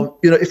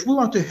 If we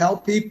want to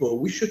help people,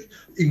 we should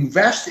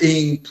invest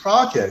in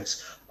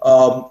projects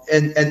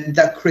and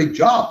that create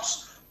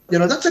jobs.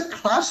 That's a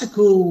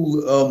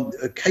classical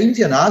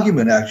Keynesian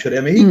argument, actually.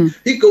 I mean,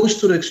 he goes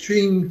to the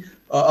extreme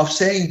of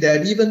saying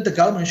that even the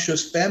government should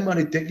spend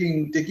money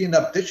digging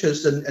up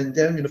ditches and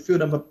then fill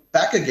them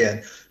back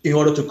again in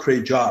order to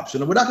create jobs.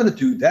 We're not going to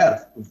do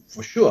that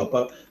for sure,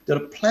 but there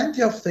are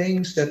plenty of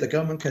things that the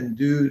government can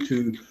do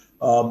to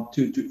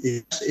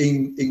invest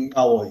in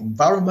our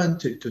environment,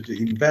 to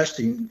invest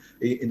in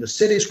the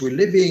cities we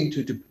live in,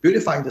 to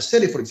beautifying the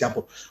city, for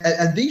example.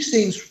 And these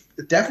things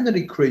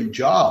definitely create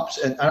jobs.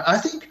 And I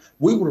think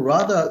we would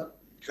rather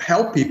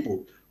help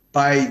people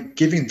by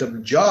giving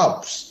them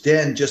jobs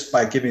than just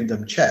by giving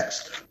them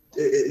checks.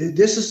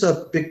 This is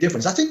a big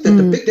difference. I think that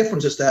the big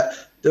difference is that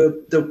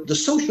the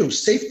social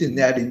safety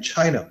net in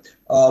China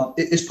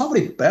is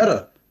probably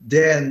better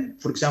than,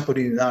 for example,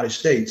 in the United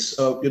States.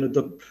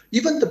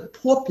 Even the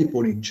poor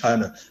people in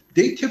China,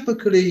 they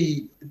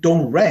typically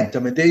don't rent. I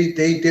mean,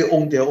 they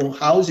own their own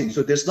housing,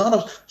 so there's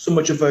not so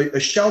much of a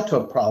shelter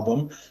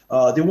problem.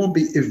 They won't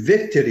be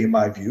evicted, in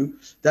my view.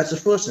 That's the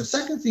first thing.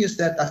 Second thing is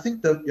that I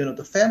think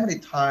the family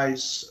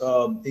ties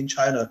in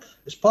China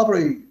is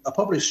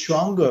probably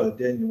stronger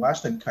than in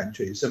Western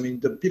countries. I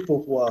mean, the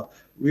people who are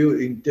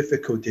really in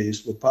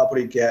difficulties will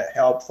probably get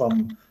help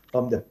from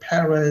their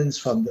parents,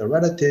 from their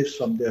relatives,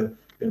 from their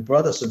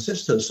brothers and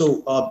sisters.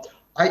 So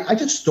I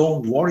just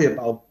don't worry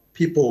about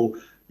people,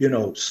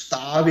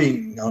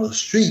 starving on the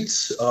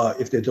streets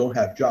if they don't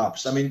have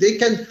jobs. I mean, they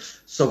can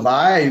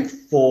survive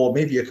for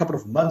maybe a couple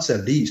of months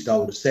at least, I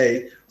would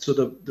say. So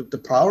the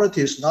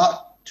priority is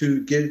not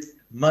to give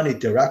money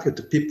directly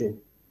to people,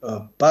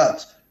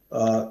 but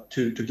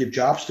to give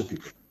jobs to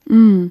people.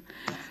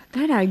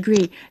 That I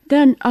agree.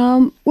 Then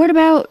what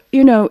about,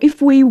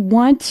 if we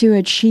want to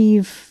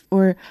achieve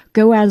or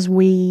go as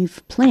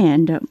we've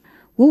planned,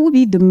 what would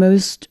be the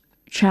most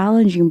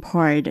challenging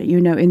part,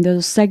 in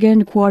the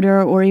second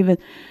quarter or even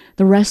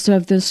the rest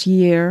of this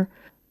year?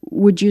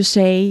 Would you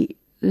say,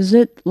 is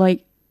it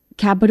like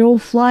capital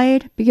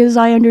flight? Because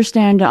I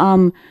understand,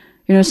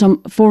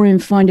 some foreign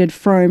funded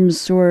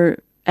firms or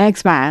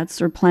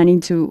expats are planning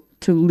to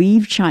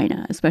leave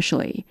China,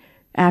 especially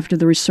after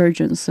the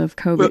resurgence of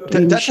COVID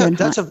in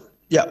Shanghai.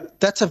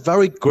 That's a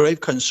very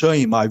grave concern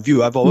in my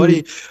view. I've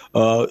already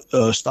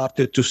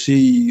started to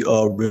see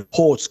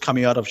reports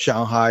coming out of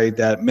Shanghai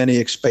that many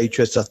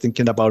expatriates are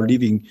thinking about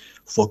leaving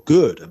for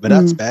good. But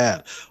that's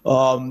bad.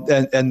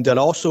 And then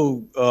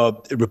also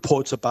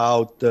reports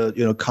about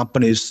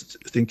companies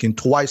thinking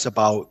twice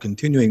about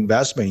continuing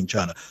investment in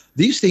China.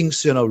 These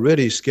things,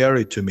 really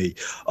scary to me.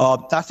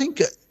 I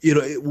think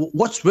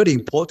what's really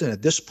important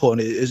at this point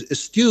is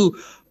still.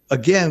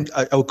 Again,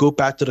 I'll go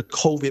back to the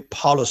COVID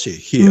policy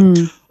here.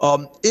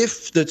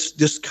 If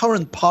this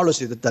current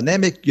policy, the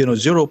dynamic,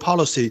 zero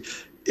policy,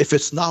 if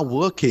it's not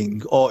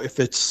working or if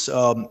it's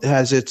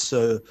has its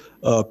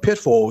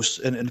pitfalls,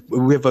 and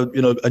we have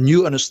a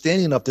new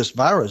understanding of this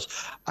virus,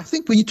 I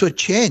think we need to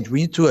change.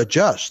 We need to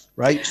adjust,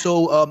 right?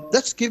 So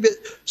let's give it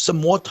some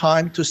more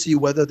time to see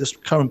whether this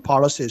current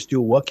policy is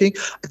still working.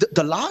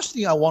 The last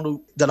thing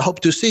I hope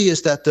to see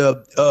is that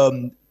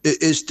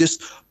is this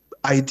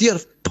idea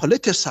of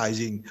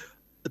politicizing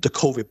the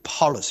COVID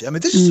policy. I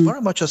mean, this is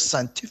very much a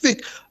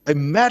scientific, a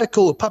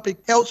medical, public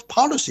health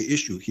policy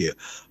issue here,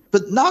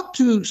 but not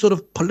to sort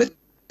of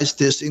politicize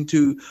this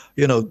into,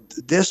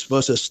 this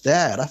versus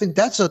that. I think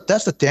that's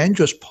a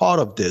dangerous part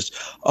of this.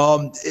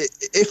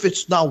 If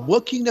it's not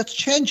working, let's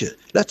change it.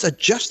 Let's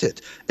adjust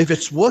it. If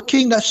it's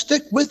working, let's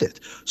stick with it.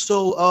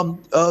 So,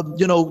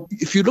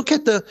 if you look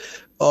at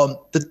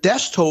the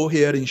death toll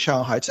here in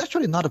Shanghai, it's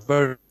actually not a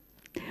very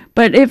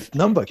But if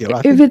number here.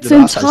 If it's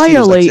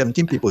entirely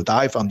 17 people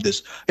die from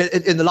this,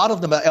 and a lot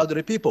of them are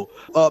elderly people.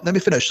 Let me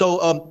finish. So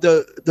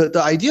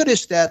the idea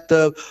is that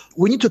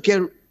we need to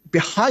get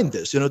behind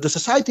this. The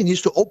society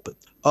needs to open.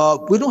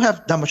 We don't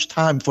have that much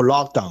time for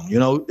lockdown.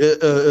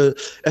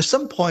 At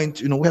some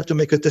point, we have to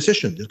make a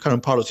decision. The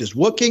current policy is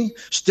working.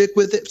 Stick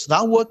with it. It's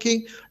not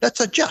working.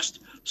 Let's adjust.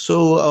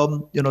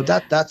 So,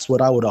 that's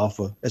what I would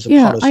offer as a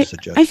policy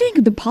suggestion. I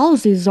think the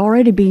policy has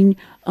already been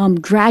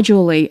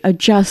gradually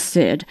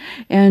adjusted.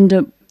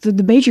 And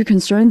the major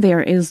concern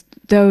there is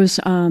those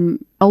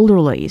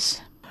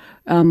elderlies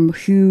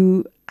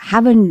who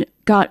haven't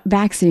got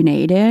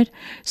vaccinated.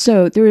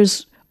 So there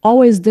is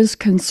always this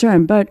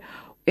concern. But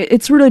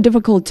it's really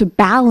difficult to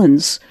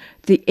balance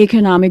the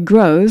economic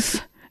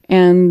growth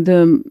and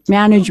the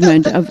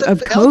management of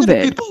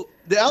COVID.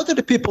 The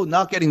elderly people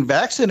not getting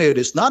vaccinated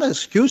is not an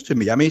excuse to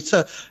me. I mean,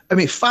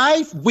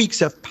 5 weeks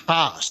have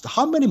passed.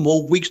 How many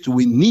more weeks do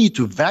we need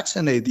to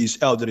vaccinate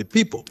these elderly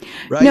people?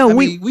 Right? No,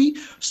 we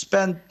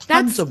spend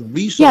tons of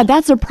resources. Yeah,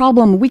 that's a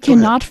problem. We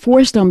cannot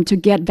force them to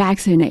get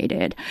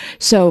vaccinated.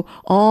 So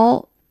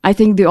all I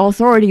think the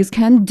authorities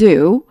can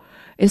do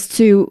is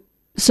to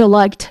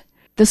select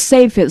the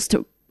safest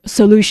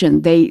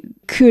solution they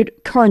could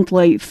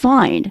currently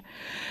find.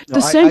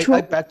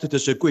 I beg to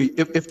disagree.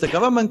 If the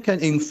government can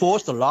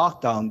enforce the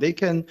lockdown, they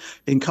can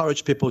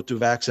encourage people to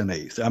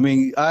vaccinate. I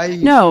mean,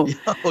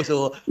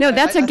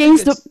 that's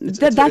against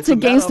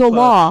the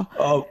law.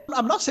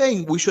 I'm not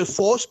saying we should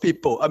force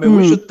people. I mean,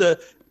 we should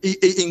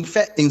in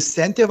fact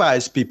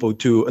incentivize people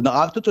to. No,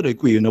 I totally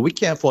agree. We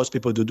can't force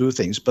people to do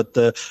things, but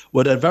at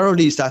the very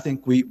least, I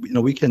think we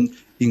can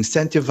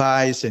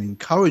incentivize and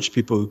encourage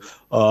people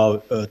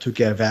to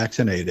get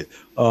vaccinated.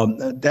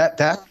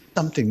 That's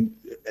something.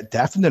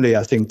 Definitely,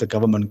 I think the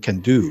government can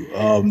do.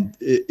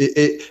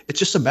 It's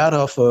just a matter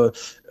of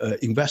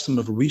investment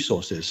of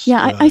resources.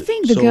 Yeah, I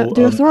think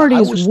the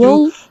authorities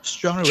will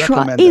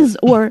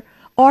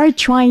are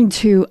trying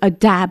to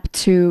adapt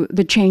to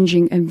the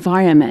changing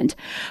environment.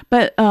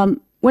 But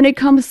when it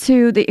comes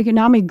to the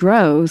economic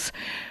growth,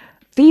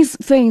 these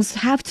things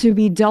have to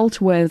be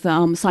dealt with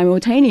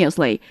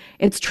simultaneously.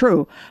 It's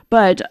true,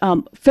 but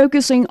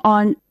focusing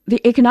on the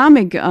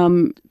economic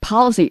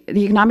policy,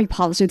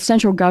 the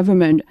central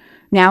government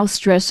now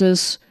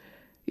stresses,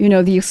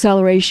 the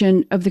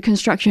acceleration of the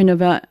construction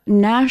of a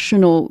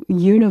national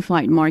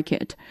unified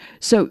market.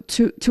 So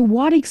to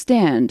what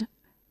extent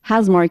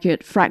has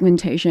market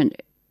fragmentation,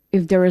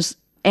 if there is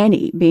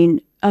any, been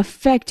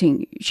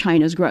affecting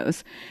China's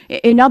growth?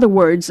 In other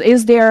words,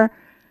 is there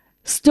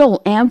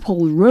still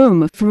ample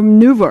room for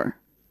maneuver?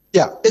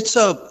 Yeah, it's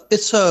a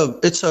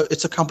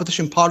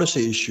competition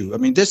policy issue. I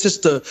mean, this is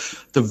the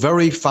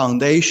very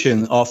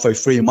foundation of a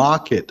free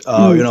market.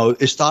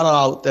 It started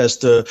out as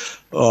the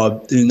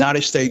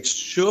United States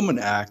Sherman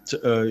Act.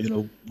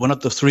 One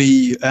of the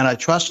three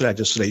antitrust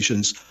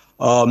legislations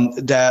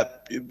that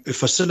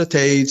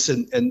facilitates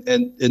and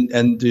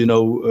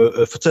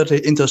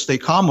facilitate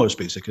interstate commerce,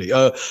 basically.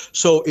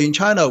 So in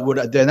China,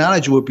 the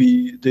analogy would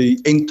be the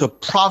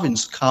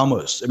inter-province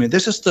commerce. I mean,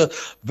 this is the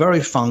very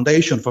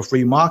foundation for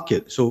free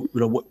market. So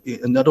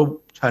another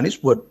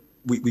Chinese word,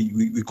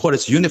 we call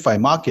it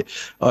unified market.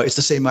 It's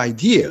the same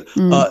idea.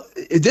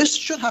 This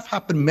should have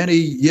happened many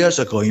years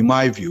ago, in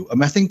my view. I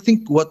mean, I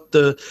think what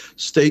the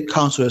State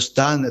Council has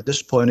done at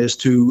this point is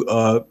to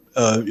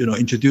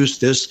introduce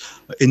this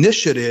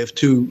initiative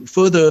to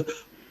further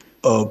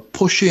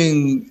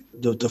pushing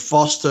the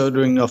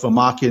fostering of a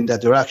market in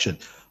that direction.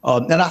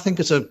 And I think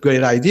it's a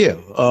great idea.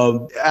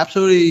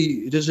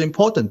 Absolutely, it is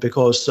important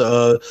because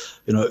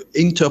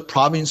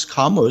inter-province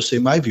commerce,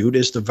 in my view,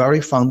 is the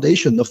very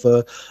foundation of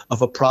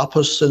a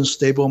proper and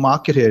stable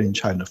market here in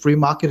China, free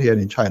market here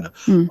in China.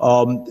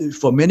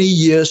 For many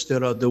years,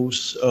 there are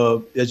those,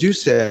 as you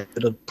said,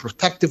 the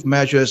protective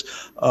measures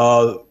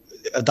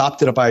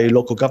adopted by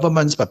local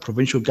governments, by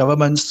provincial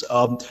governments.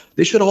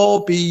 They should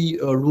all be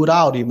ruled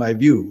out, in my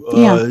view.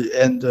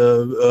 And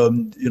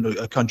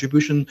a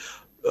contribution.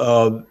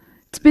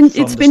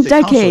 It's been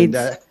decades.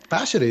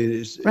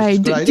 Capacity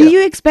right. Do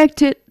you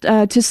expect it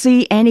to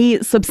see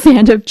any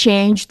substantive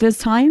change this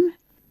time?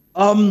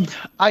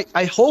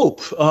 I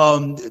hope. I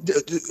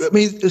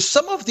mean,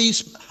 some of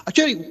these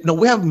actually,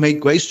 we have made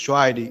great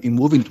stride in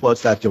moving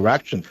towards that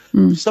direction.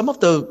 Some of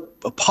the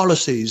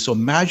policies or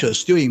measures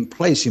still in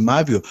place, in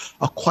my view,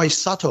 are quite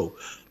subtle,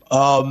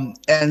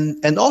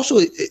 and also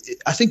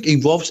I think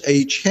involves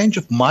a change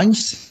of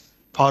mindset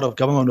part of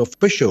government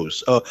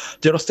officials.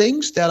 There are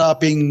things that are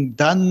being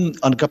done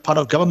on the part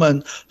of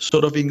government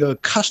sort of in a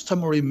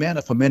customary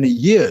manner for many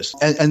years.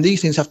 And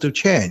these things have to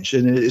change.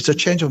 And it's a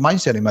change of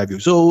mindset in my view.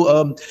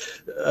 So,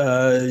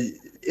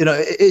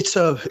 it's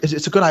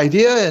a good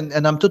idea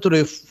and I'm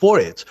totally for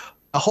it.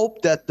 I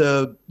hope that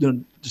the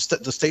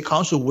State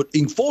Council would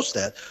enforce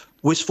that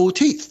with full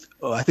teeth.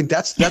 I think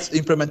that's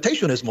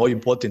implementation is more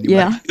important in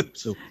my view.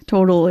 So.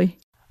 Totally.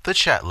 The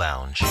Chat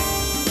Lounge.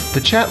 The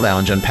Chat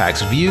Lounge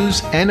unpacks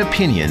views and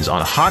opinions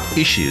on hot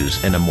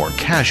issues in a more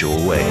casual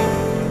way.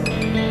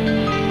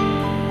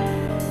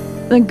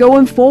 Then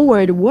going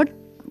forward, what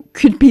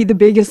could be the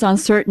biggest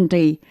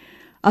uncertainty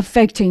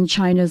affecting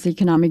China's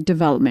economic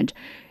development?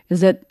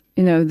 Is it,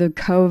 the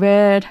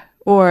COVID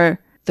or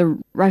the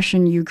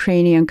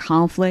Russian-Ukrainian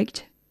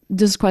conflict?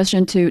 This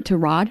question to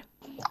Rod.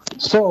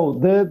 So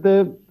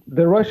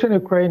the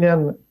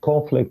Russian-Ukrainian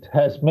conflict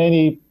has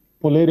many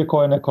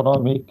political and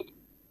economic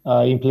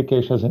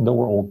implications in the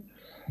world.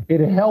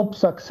 It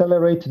helps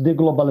accelerate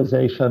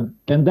deglobalization,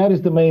 and that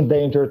is the main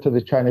danger to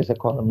the Chinese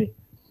economy.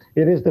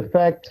 It is the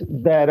fact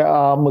that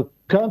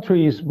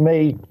countries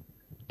may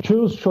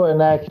choose to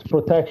enact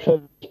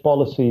protectionist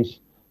policies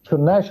to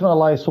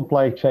nationalize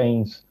supply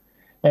chains.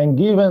 And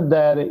given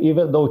that,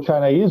 even though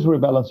China is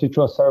rebalancing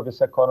to a service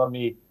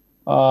economy,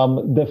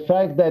 the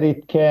fact that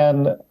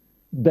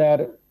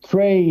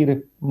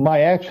trade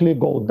might actually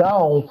go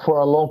down for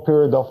a long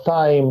period of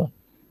time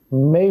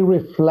may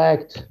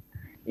reflect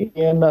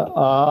in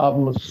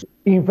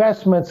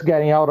investments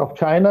getting out of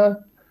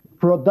China,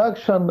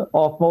 production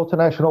of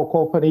multinational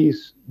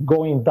companies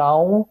going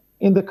down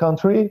in the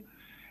country,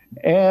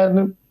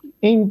 and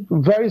in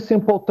very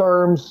simple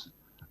terms,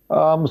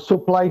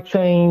 supply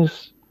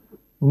chains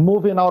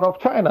moving out of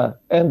China.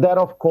 And that,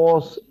 of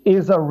course,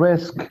 is a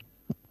risk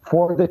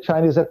for the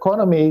Chinese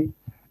economy.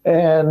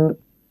 And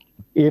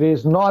it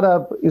is not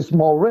a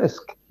small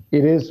risk.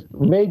 It is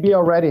maybe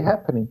already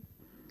happening.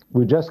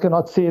 We just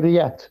cannot see it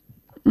yet.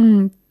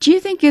 Do you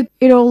think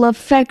it'll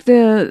affect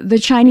the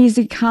Chinese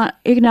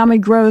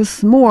economic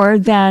growth more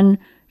than,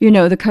 the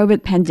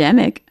COVID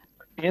pandemic?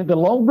 In the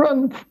long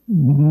run,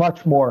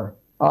 much more.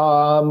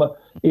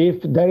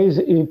 If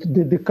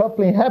the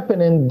decoupling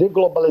happens and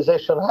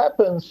deglobalization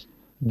happens,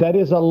 that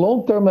is a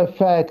long-term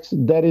effect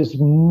that is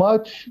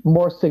much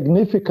more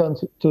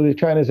significant to the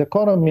Chinese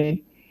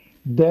economy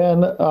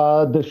than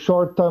the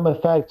short-term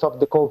effects of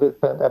the COVID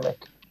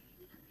pandemic.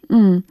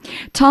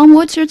 Tom,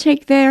 what's your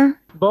take there?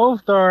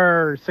 Both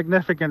are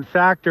significant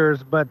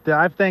factors, but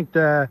I think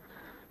the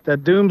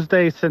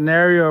doomsday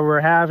scenario we're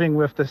having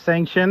with the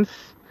sanctions,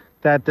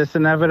 that this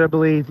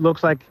inevitably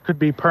looks like it could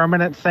be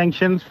permanent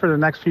sanctions for the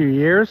next few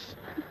years,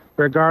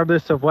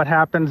 regardless of what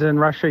happens in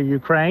Russia,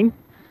 Ukraine.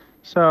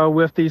 So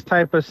with these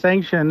type of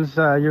sanctions,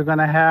 you're going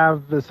to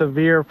have the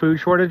severe food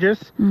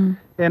shortages,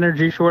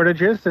 energy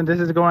shortages, and this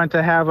is going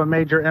to have a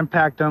major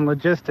impact on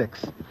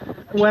logistics.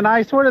 When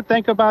I sort of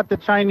think about the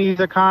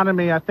Chinese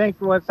economy, I think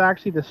what's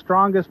actually the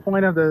strongest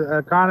point of the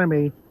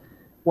economy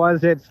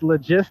was its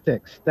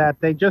logistics, that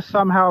they just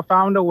somehow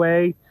found a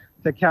way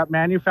to keep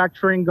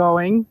manufacturing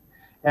going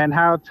and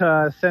how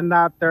to send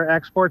out their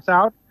exports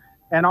out.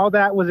 And all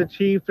that was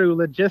achieved through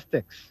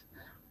logistics.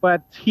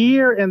 But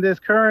here in this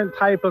current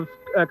type of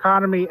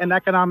economy and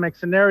economic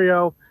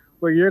scenario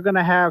where you're going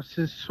to have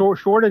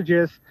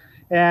shortages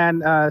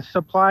and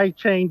supply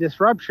chain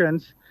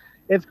disruptions,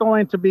 it's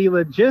going to be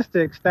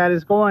logistics that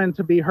is going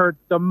to be hurt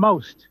the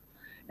most.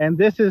 And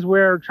this is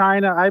where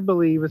China, I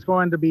believe, is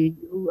going to be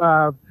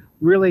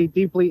really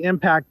deeply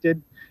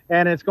impacted.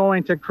 And it's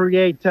going to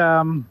create,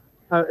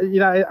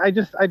 I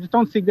just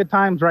don't see good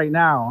times right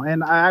now.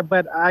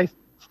 But I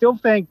still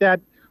think that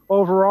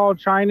overall,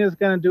 China is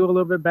going to do a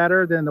little bit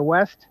better than the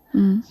West,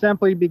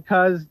 simply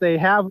because they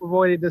have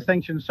avoided the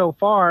sanctions so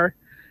far,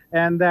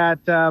 and that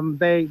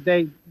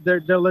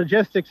their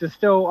logistics is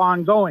still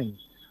ongoing.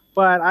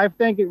 But I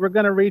think we're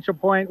going to reach a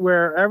point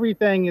where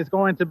everything is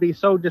going to be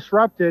so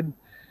disrupted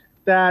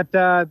that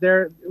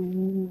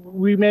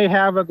we may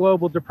have a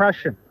global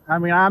depression. I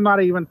mean, I'm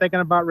not even thinking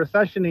about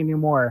recession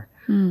anymore.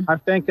 I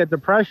think a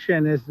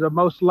depression is the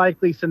most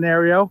likely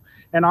scenario,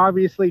 and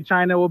obviously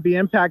China will be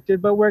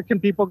impacted. But where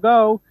can people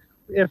go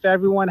if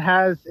everyone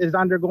is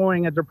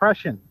undergoing a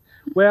depression?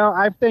 Well,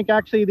 I think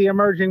actually the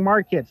emerging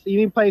markets,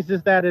 even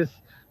places that is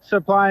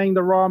supplying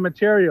the raw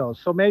materials.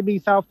 So maybe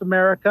South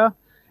America,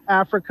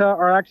 Africa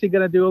are actually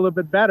going to do a little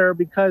bit better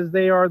because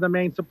they are the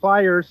main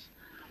suppliers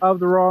of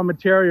the raw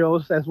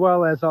materials, as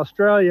well as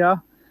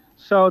Australia,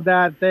 so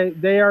that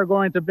they are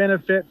going to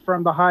benefit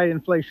from the high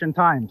inflation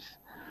times.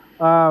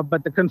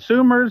 But the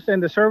consumers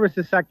and the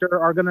services sector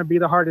are going to be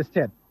the hardest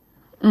hit.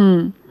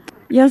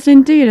 Yes,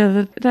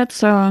 indeed.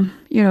 That's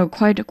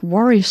quite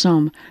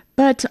worrisome.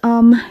 But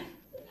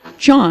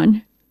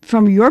John,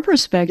 from your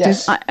perspective,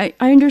 Yes. I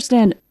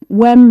understand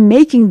when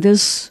making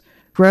this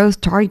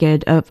growth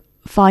target of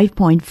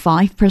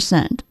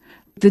 5.5%,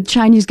 the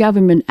Chinese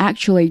government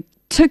actually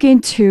took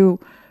into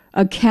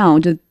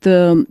account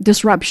the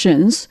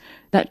disruptions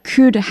that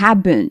could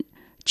happen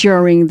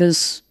during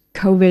this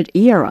COVID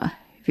era,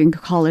 if you can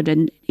call it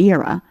an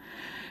era.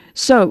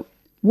 So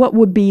what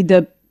would be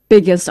the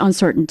biggest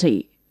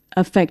uncertainty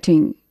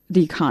affecting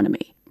the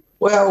economy?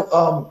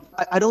 Well,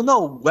 I don't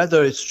know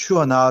whether it's true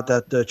or not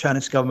that the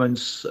Chinese government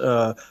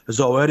has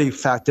already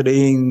factored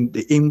in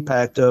the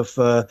impact of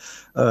the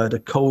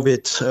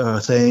COVID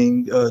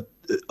thing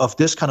of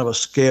this kind of a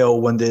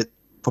scale when they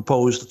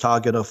proposed the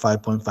target of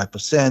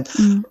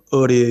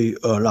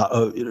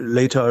 5.5%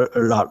 later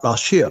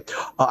last year.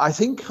 I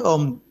think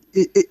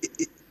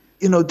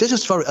this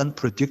is very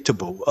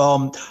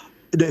unpredictable.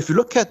 If you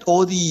look at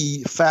all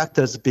the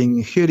factors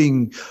being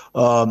hitting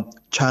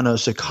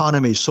China's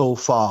economy so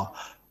far,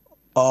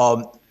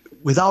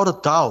 without a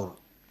doubt,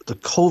 the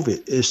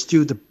COVID is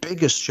still the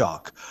biggest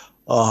shock.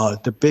 And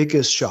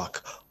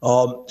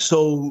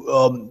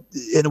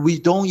we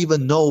don't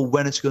even know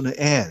when it's going to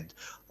end.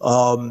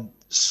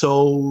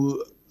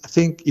 So I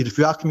think if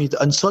you ask me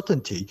the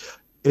uncertainty,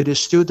 it is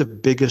still the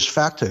biggest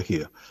factor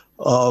here.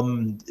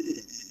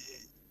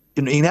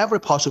 In every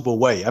possible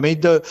way. I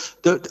mean,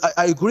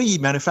 I agree.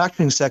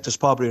 Manufacturing sector is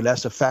probably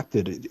less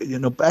affected.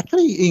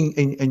 Actually,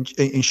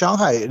 in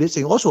Shanghai, it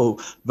is also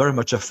very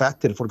much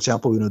affected. For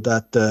example,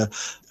 that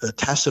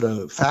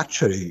Tesla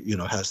factory,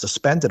 has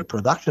suspended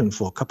production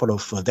for a couple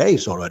of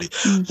days already.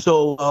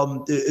 So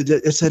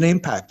it's an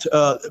impact.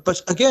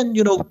 But again,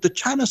 the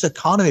China's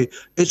economy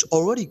is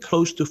already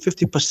close to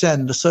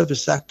 50% the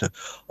service sector,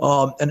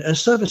 and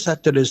service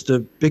sector is the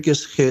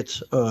biggest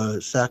hit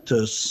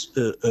sectors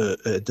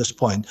at this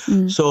point.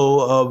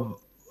 So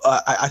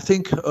I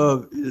think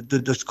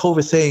the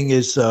COVID thing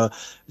is a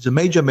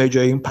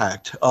major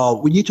impact.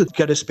 We need to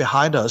get this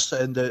behind us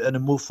and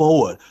move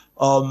forward.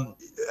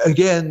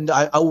 Again,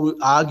 I would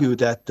argue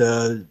that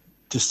the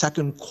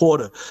second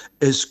quarter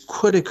is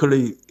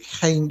critically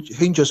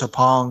hinges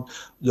upon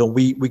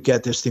we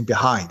get this thing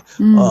behind.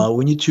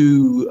 We need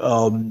to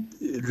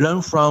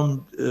learn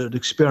from the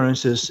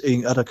experiences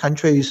in other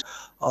countries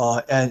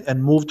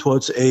and move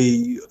towards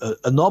a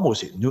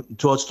normalcy,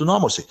 towards the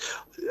normalcy.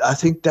 I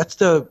think that's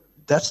the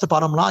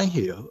bottom line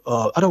here.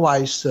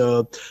 Otherwise,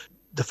 the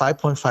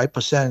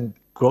 5.5%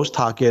 growth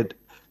target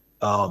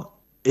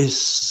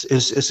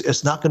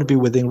is not going to be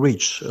within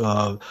reach.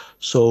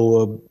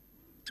 So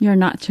you're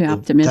not too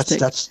optimistic.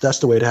 That's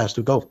the way it has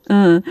to go.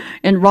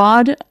 And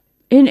Rod,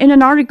 in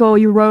an article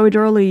you wrote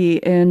early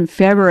in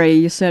February,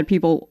 you said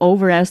people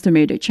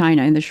overestimated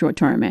China in the short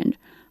term and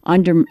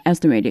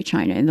underestimated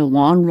China in the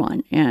long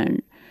run,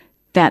 and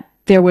that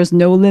there was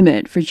no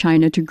limit for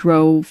China to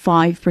grow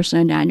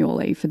 5%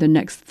 annually for the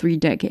next 3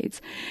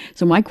 decades.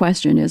 So my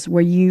question is,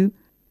 were you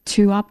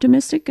too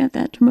optimistic at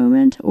that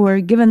moment?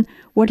 Or given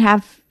what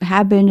have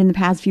happened in the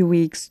past few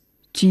weeks,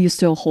 do you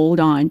still hold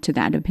on to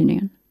that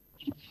opinion?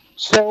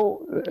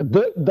 So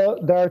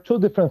there are two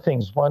different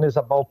things. One is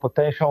about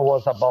potential,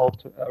 was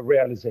about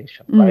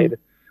realization, right?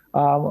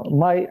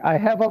 I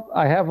have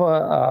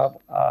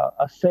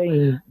a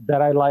saying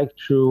that I like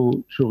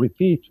to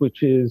repeat,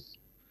 which is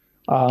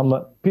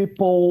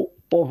people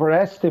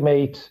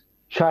overestimate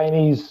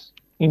Chinese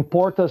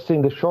importance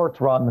in the short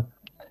run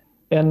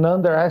and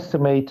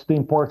underestimate the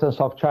importance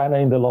of China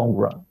in the long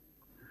run.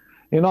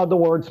 In other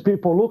words,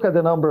 people look at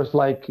the numbers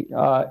like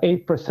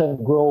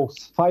 8% growth,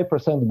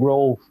 5%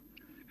 growth,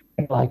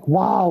 and like,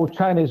 wow,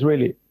 China is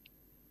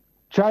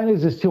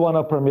still an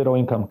upper middle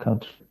income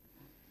country,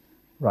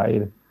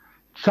 right?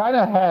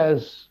 China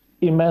has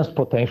immense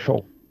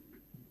potential.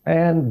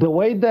 And the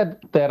way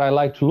that I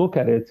like to look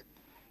at it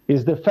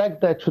is the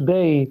fact that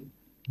today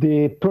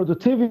the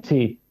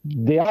productivity,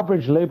 the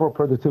average labor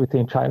productivity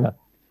in China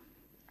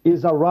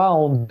is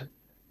around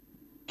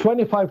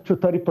 25 to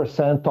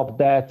 30% of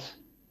that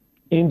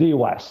in the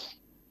US.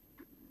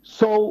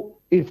 So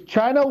if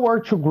China were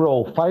to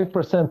grow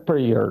 5% per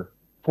year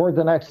for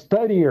the next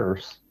 30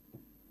 years,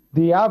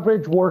 the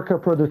average worker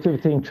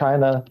productivity in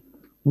China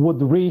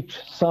would reach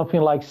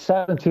something like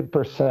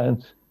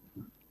 70%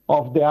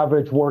 of the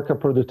average worker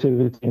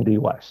productivity in the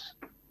US,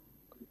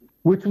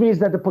 which means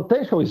that the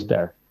potential is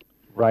there,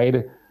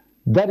 right?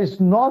 There is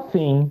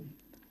nothing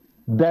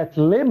that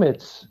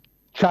limits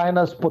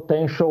China's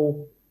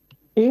potential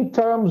in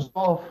terms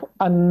of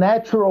a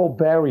natural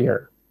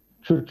barrier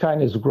to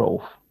Chinese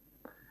growth.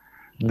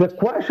 The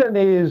question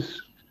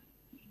is,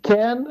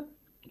 can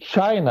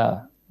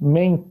China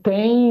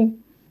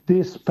maintain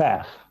this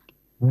path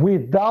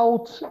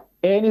without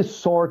any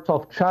sort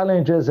of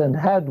challenges and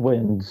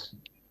headwinds,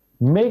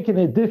 making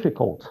it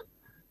difficult?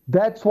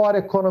 That's what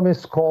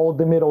economists call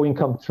the middle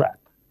income trap.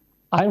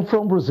 I'm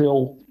from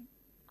Brazil.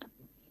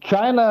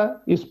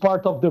 China is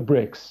part of the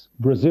BRICS: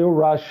 Brazil,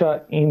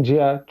 Russia,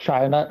 India,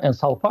 China, and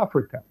South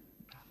Africa.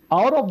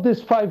 Out of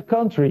these 5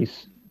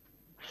 countries,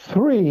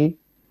 3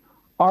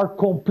 are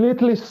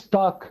completely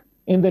stuck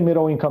in the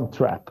middle income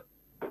trap: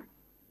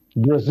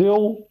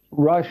 Brazil,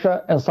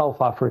 Russia, and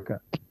South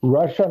Africa.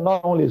 Russia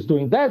not only is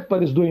doing that,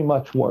 but is doing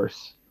much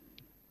worse,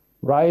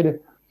 right?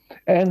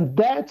 And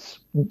that's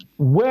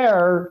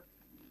where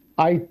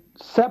I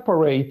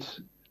separate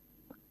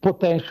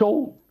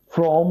potential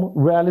from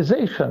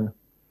realization.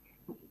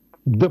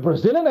 The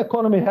Brazilian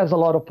economy has a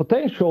lot of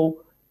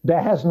potential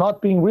that has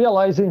not been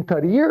realized in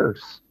 30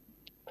 years.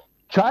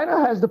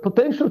 China has the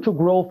potential to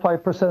grow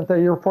 5% a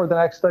year for the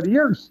next 30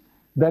 years.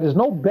 There is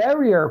no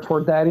barrier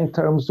for that in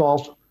terms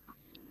of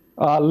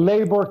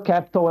labor,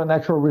 capital, and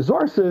natural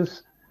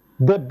resources.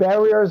 The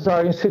barriers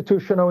are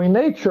institutional in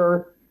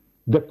nature,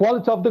 the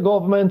quality of the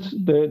government,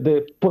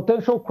 the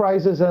potential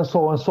crisis, and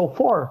so on and so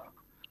forth.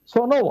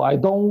 So no, I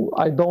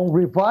don't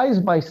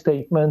revise my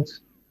statement.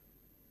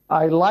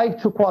 I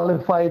like to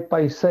qualify it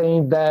by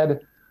saying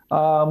that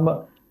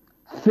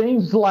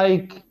things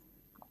like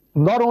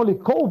not only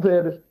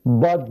COVID,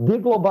 but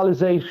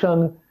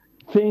deglobalization,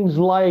 things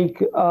like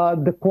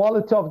the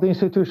quality of the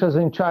institutions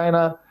in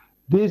China,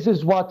 this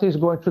is what is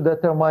going to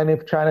determine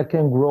if China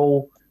can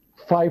grow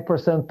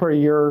 5% per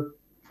year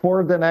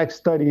for the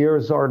next 30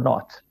 years or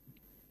not.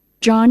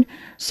 John,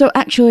 so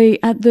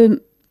actually at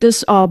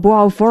this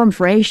Boao Forum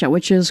for Asia,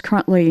 which is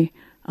currently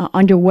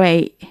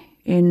underway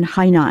in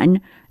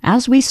Hainan,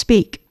 as we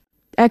speak,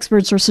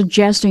 experts are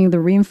suggesting the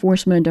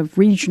reinforcement of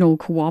regional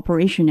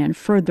cooperation and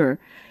further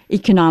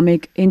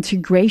economic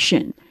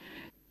integration.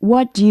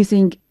 What do you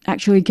think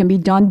actually can be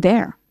done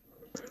there?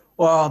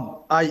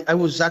 Well, I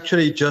was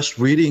actually just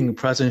reading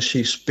President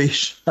Xi's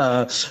speech.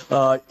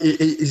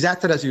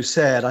 Exactly as you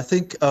said, I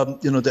think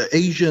the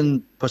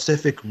Asian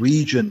Pacific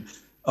region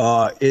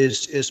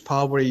is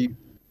probably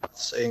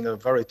in a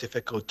very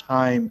difficult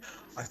time.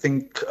 I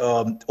think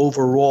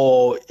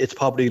overall it's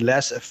probably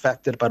less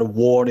affected by the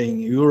war in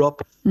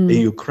Europe, in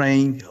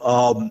Ukraine,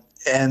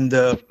 and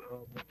the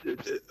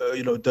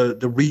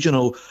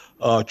regional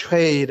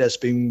trade has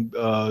been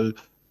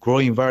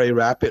growing very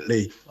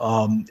rapidly,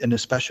 and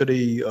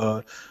especially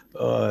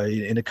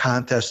in the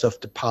context of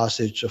the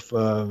passage of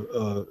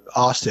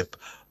RCEP.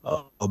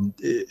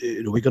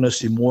 We're going to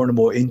see more and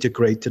more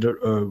integrated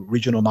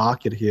regional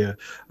market here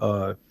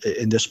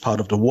in this part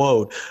of the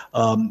world.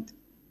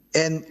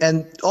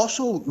 And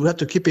also we have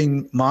to keep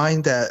in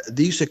mind that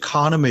these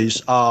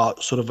economies are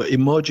sort of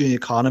emerging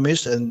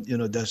economies, and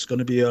there's going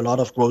to be a lot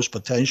of growth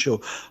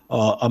potential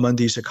among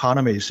these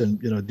economies,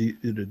 and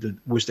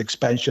with the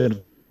expansion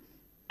of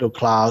middle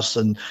class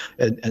and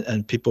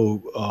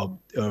people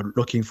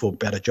looking for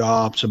better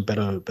jobs and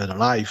better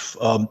life.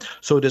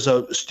 So there's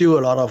still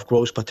a lot of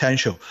growth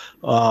potential.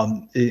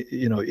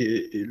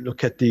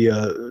 Look at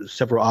the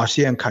several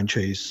ASEAN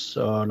countries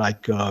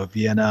like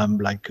Vietnam,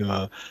 like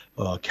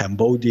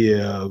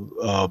Cambodia.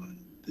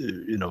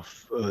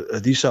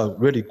 These are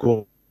really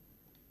growing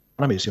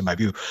economies in my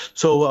view.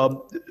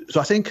 So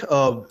I think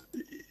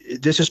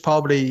this is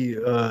probably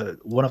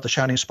one of the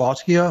shining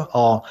spots here,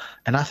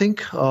 and I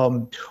think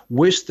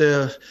with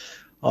the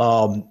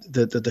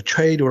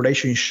trade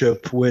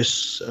relationship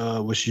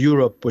with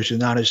Europe, with the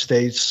United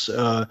States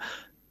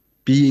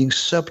being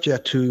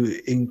subject to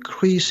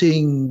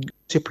increasing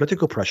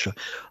political pressure,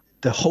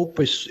 the hope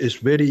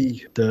is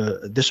really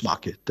this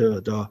market,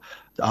 the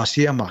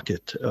ASEAN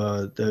market,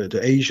 the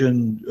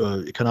Asian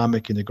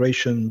economic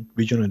integration,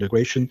 regional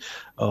integration.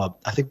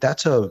 I think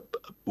that's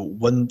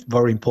one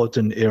very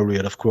important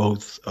area of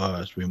growth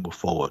as we move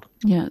forward.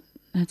 Yeah,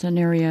 that's an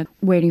area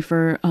waiting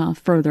for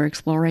further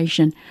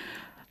exploration.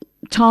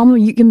 Tom,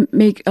 you can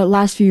make a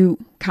last few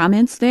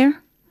comments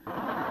there.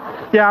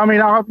 Yeah, I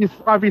mean,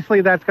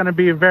 obviously that's going to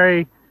be a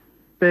very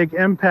big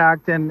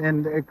impact,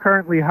 and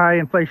currently high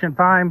inflation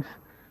times.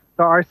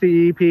 The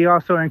RCEP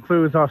also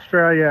includes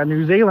Australia and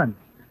New Zealand.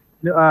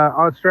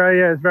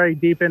 Australia is very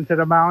deep into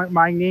the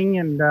mining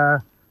and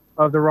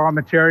of the raw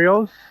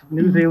materials.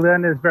 New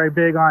Zealand is very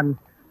big on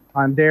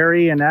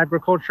dairy and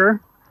agriculture.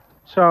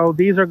 So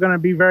these are going to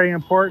be very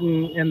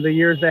important in the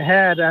years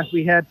ahead as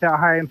we head to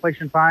high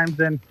inflation times,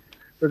 and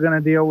we're going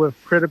to deal with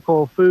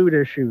critical food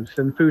issues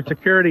and food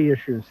security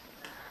issues.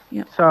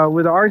 Yep. So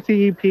with the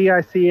RCEP,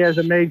 I see as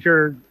a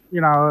major,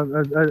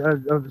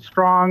 a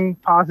strong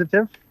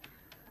positive.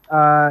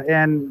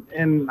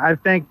 And I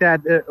think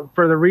that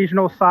for the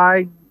regional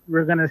side,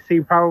 we're going to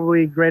see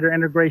probably greater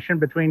integration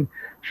between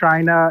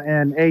China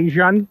and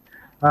Asia,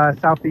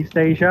 Southeast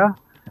Asia.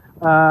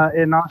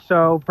 And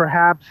also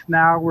perhaps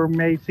now we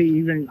may see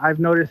even, I've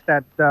noticed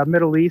that the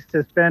Middle East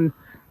has been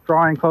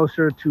drawing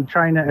closer to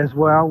China as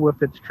well with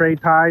its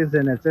trade ties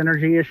and its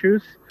energy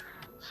issues.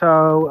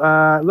 So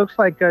it looks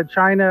like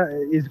China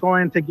is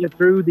going to get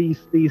through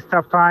these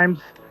tough times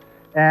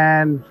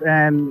and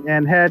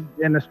head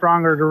in a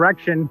stronger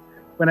direction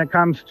when it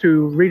comes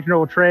to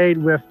regional trade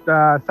with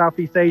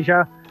Southeast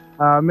Asia,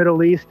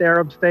 Middle East,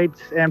 Arab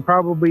states, and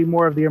probably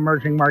more of the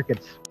emerging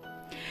markets.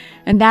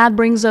 And that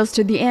brings us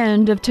to the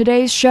end of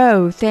today's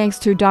show. Thanks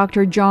to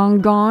Dr.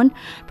 Gong,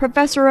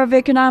 Professor of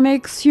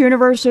Economics,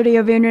 University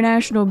of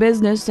International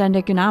Business and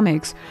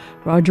Economics,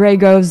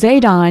 Rodrigo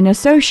Zeidan,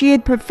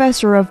 Associate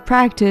Professor of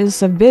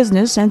Practice of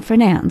Business and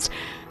Finance,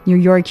 New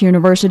York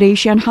University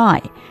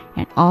Shanghai,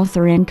 and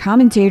author and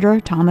commentator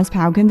Thomas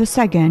Pauken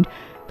II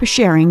for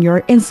sharing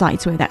your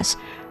insights with us.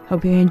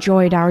 Hope you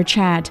enjoyed our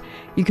chat.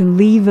 You can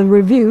leave a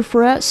review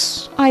for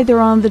us, either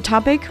on the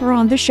topic or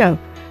on the show.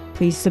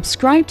 Please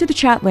subscribe to the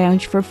Chat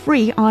Lounge for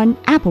free on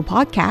Apple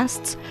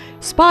Podcasts,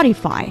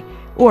 Spotify,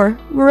 or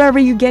wherever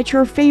you get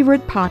your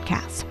favorite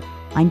podcasts.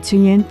 I'm Tu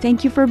Yin.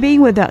 Thank you for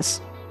being with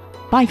us.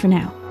 Bye for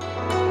now.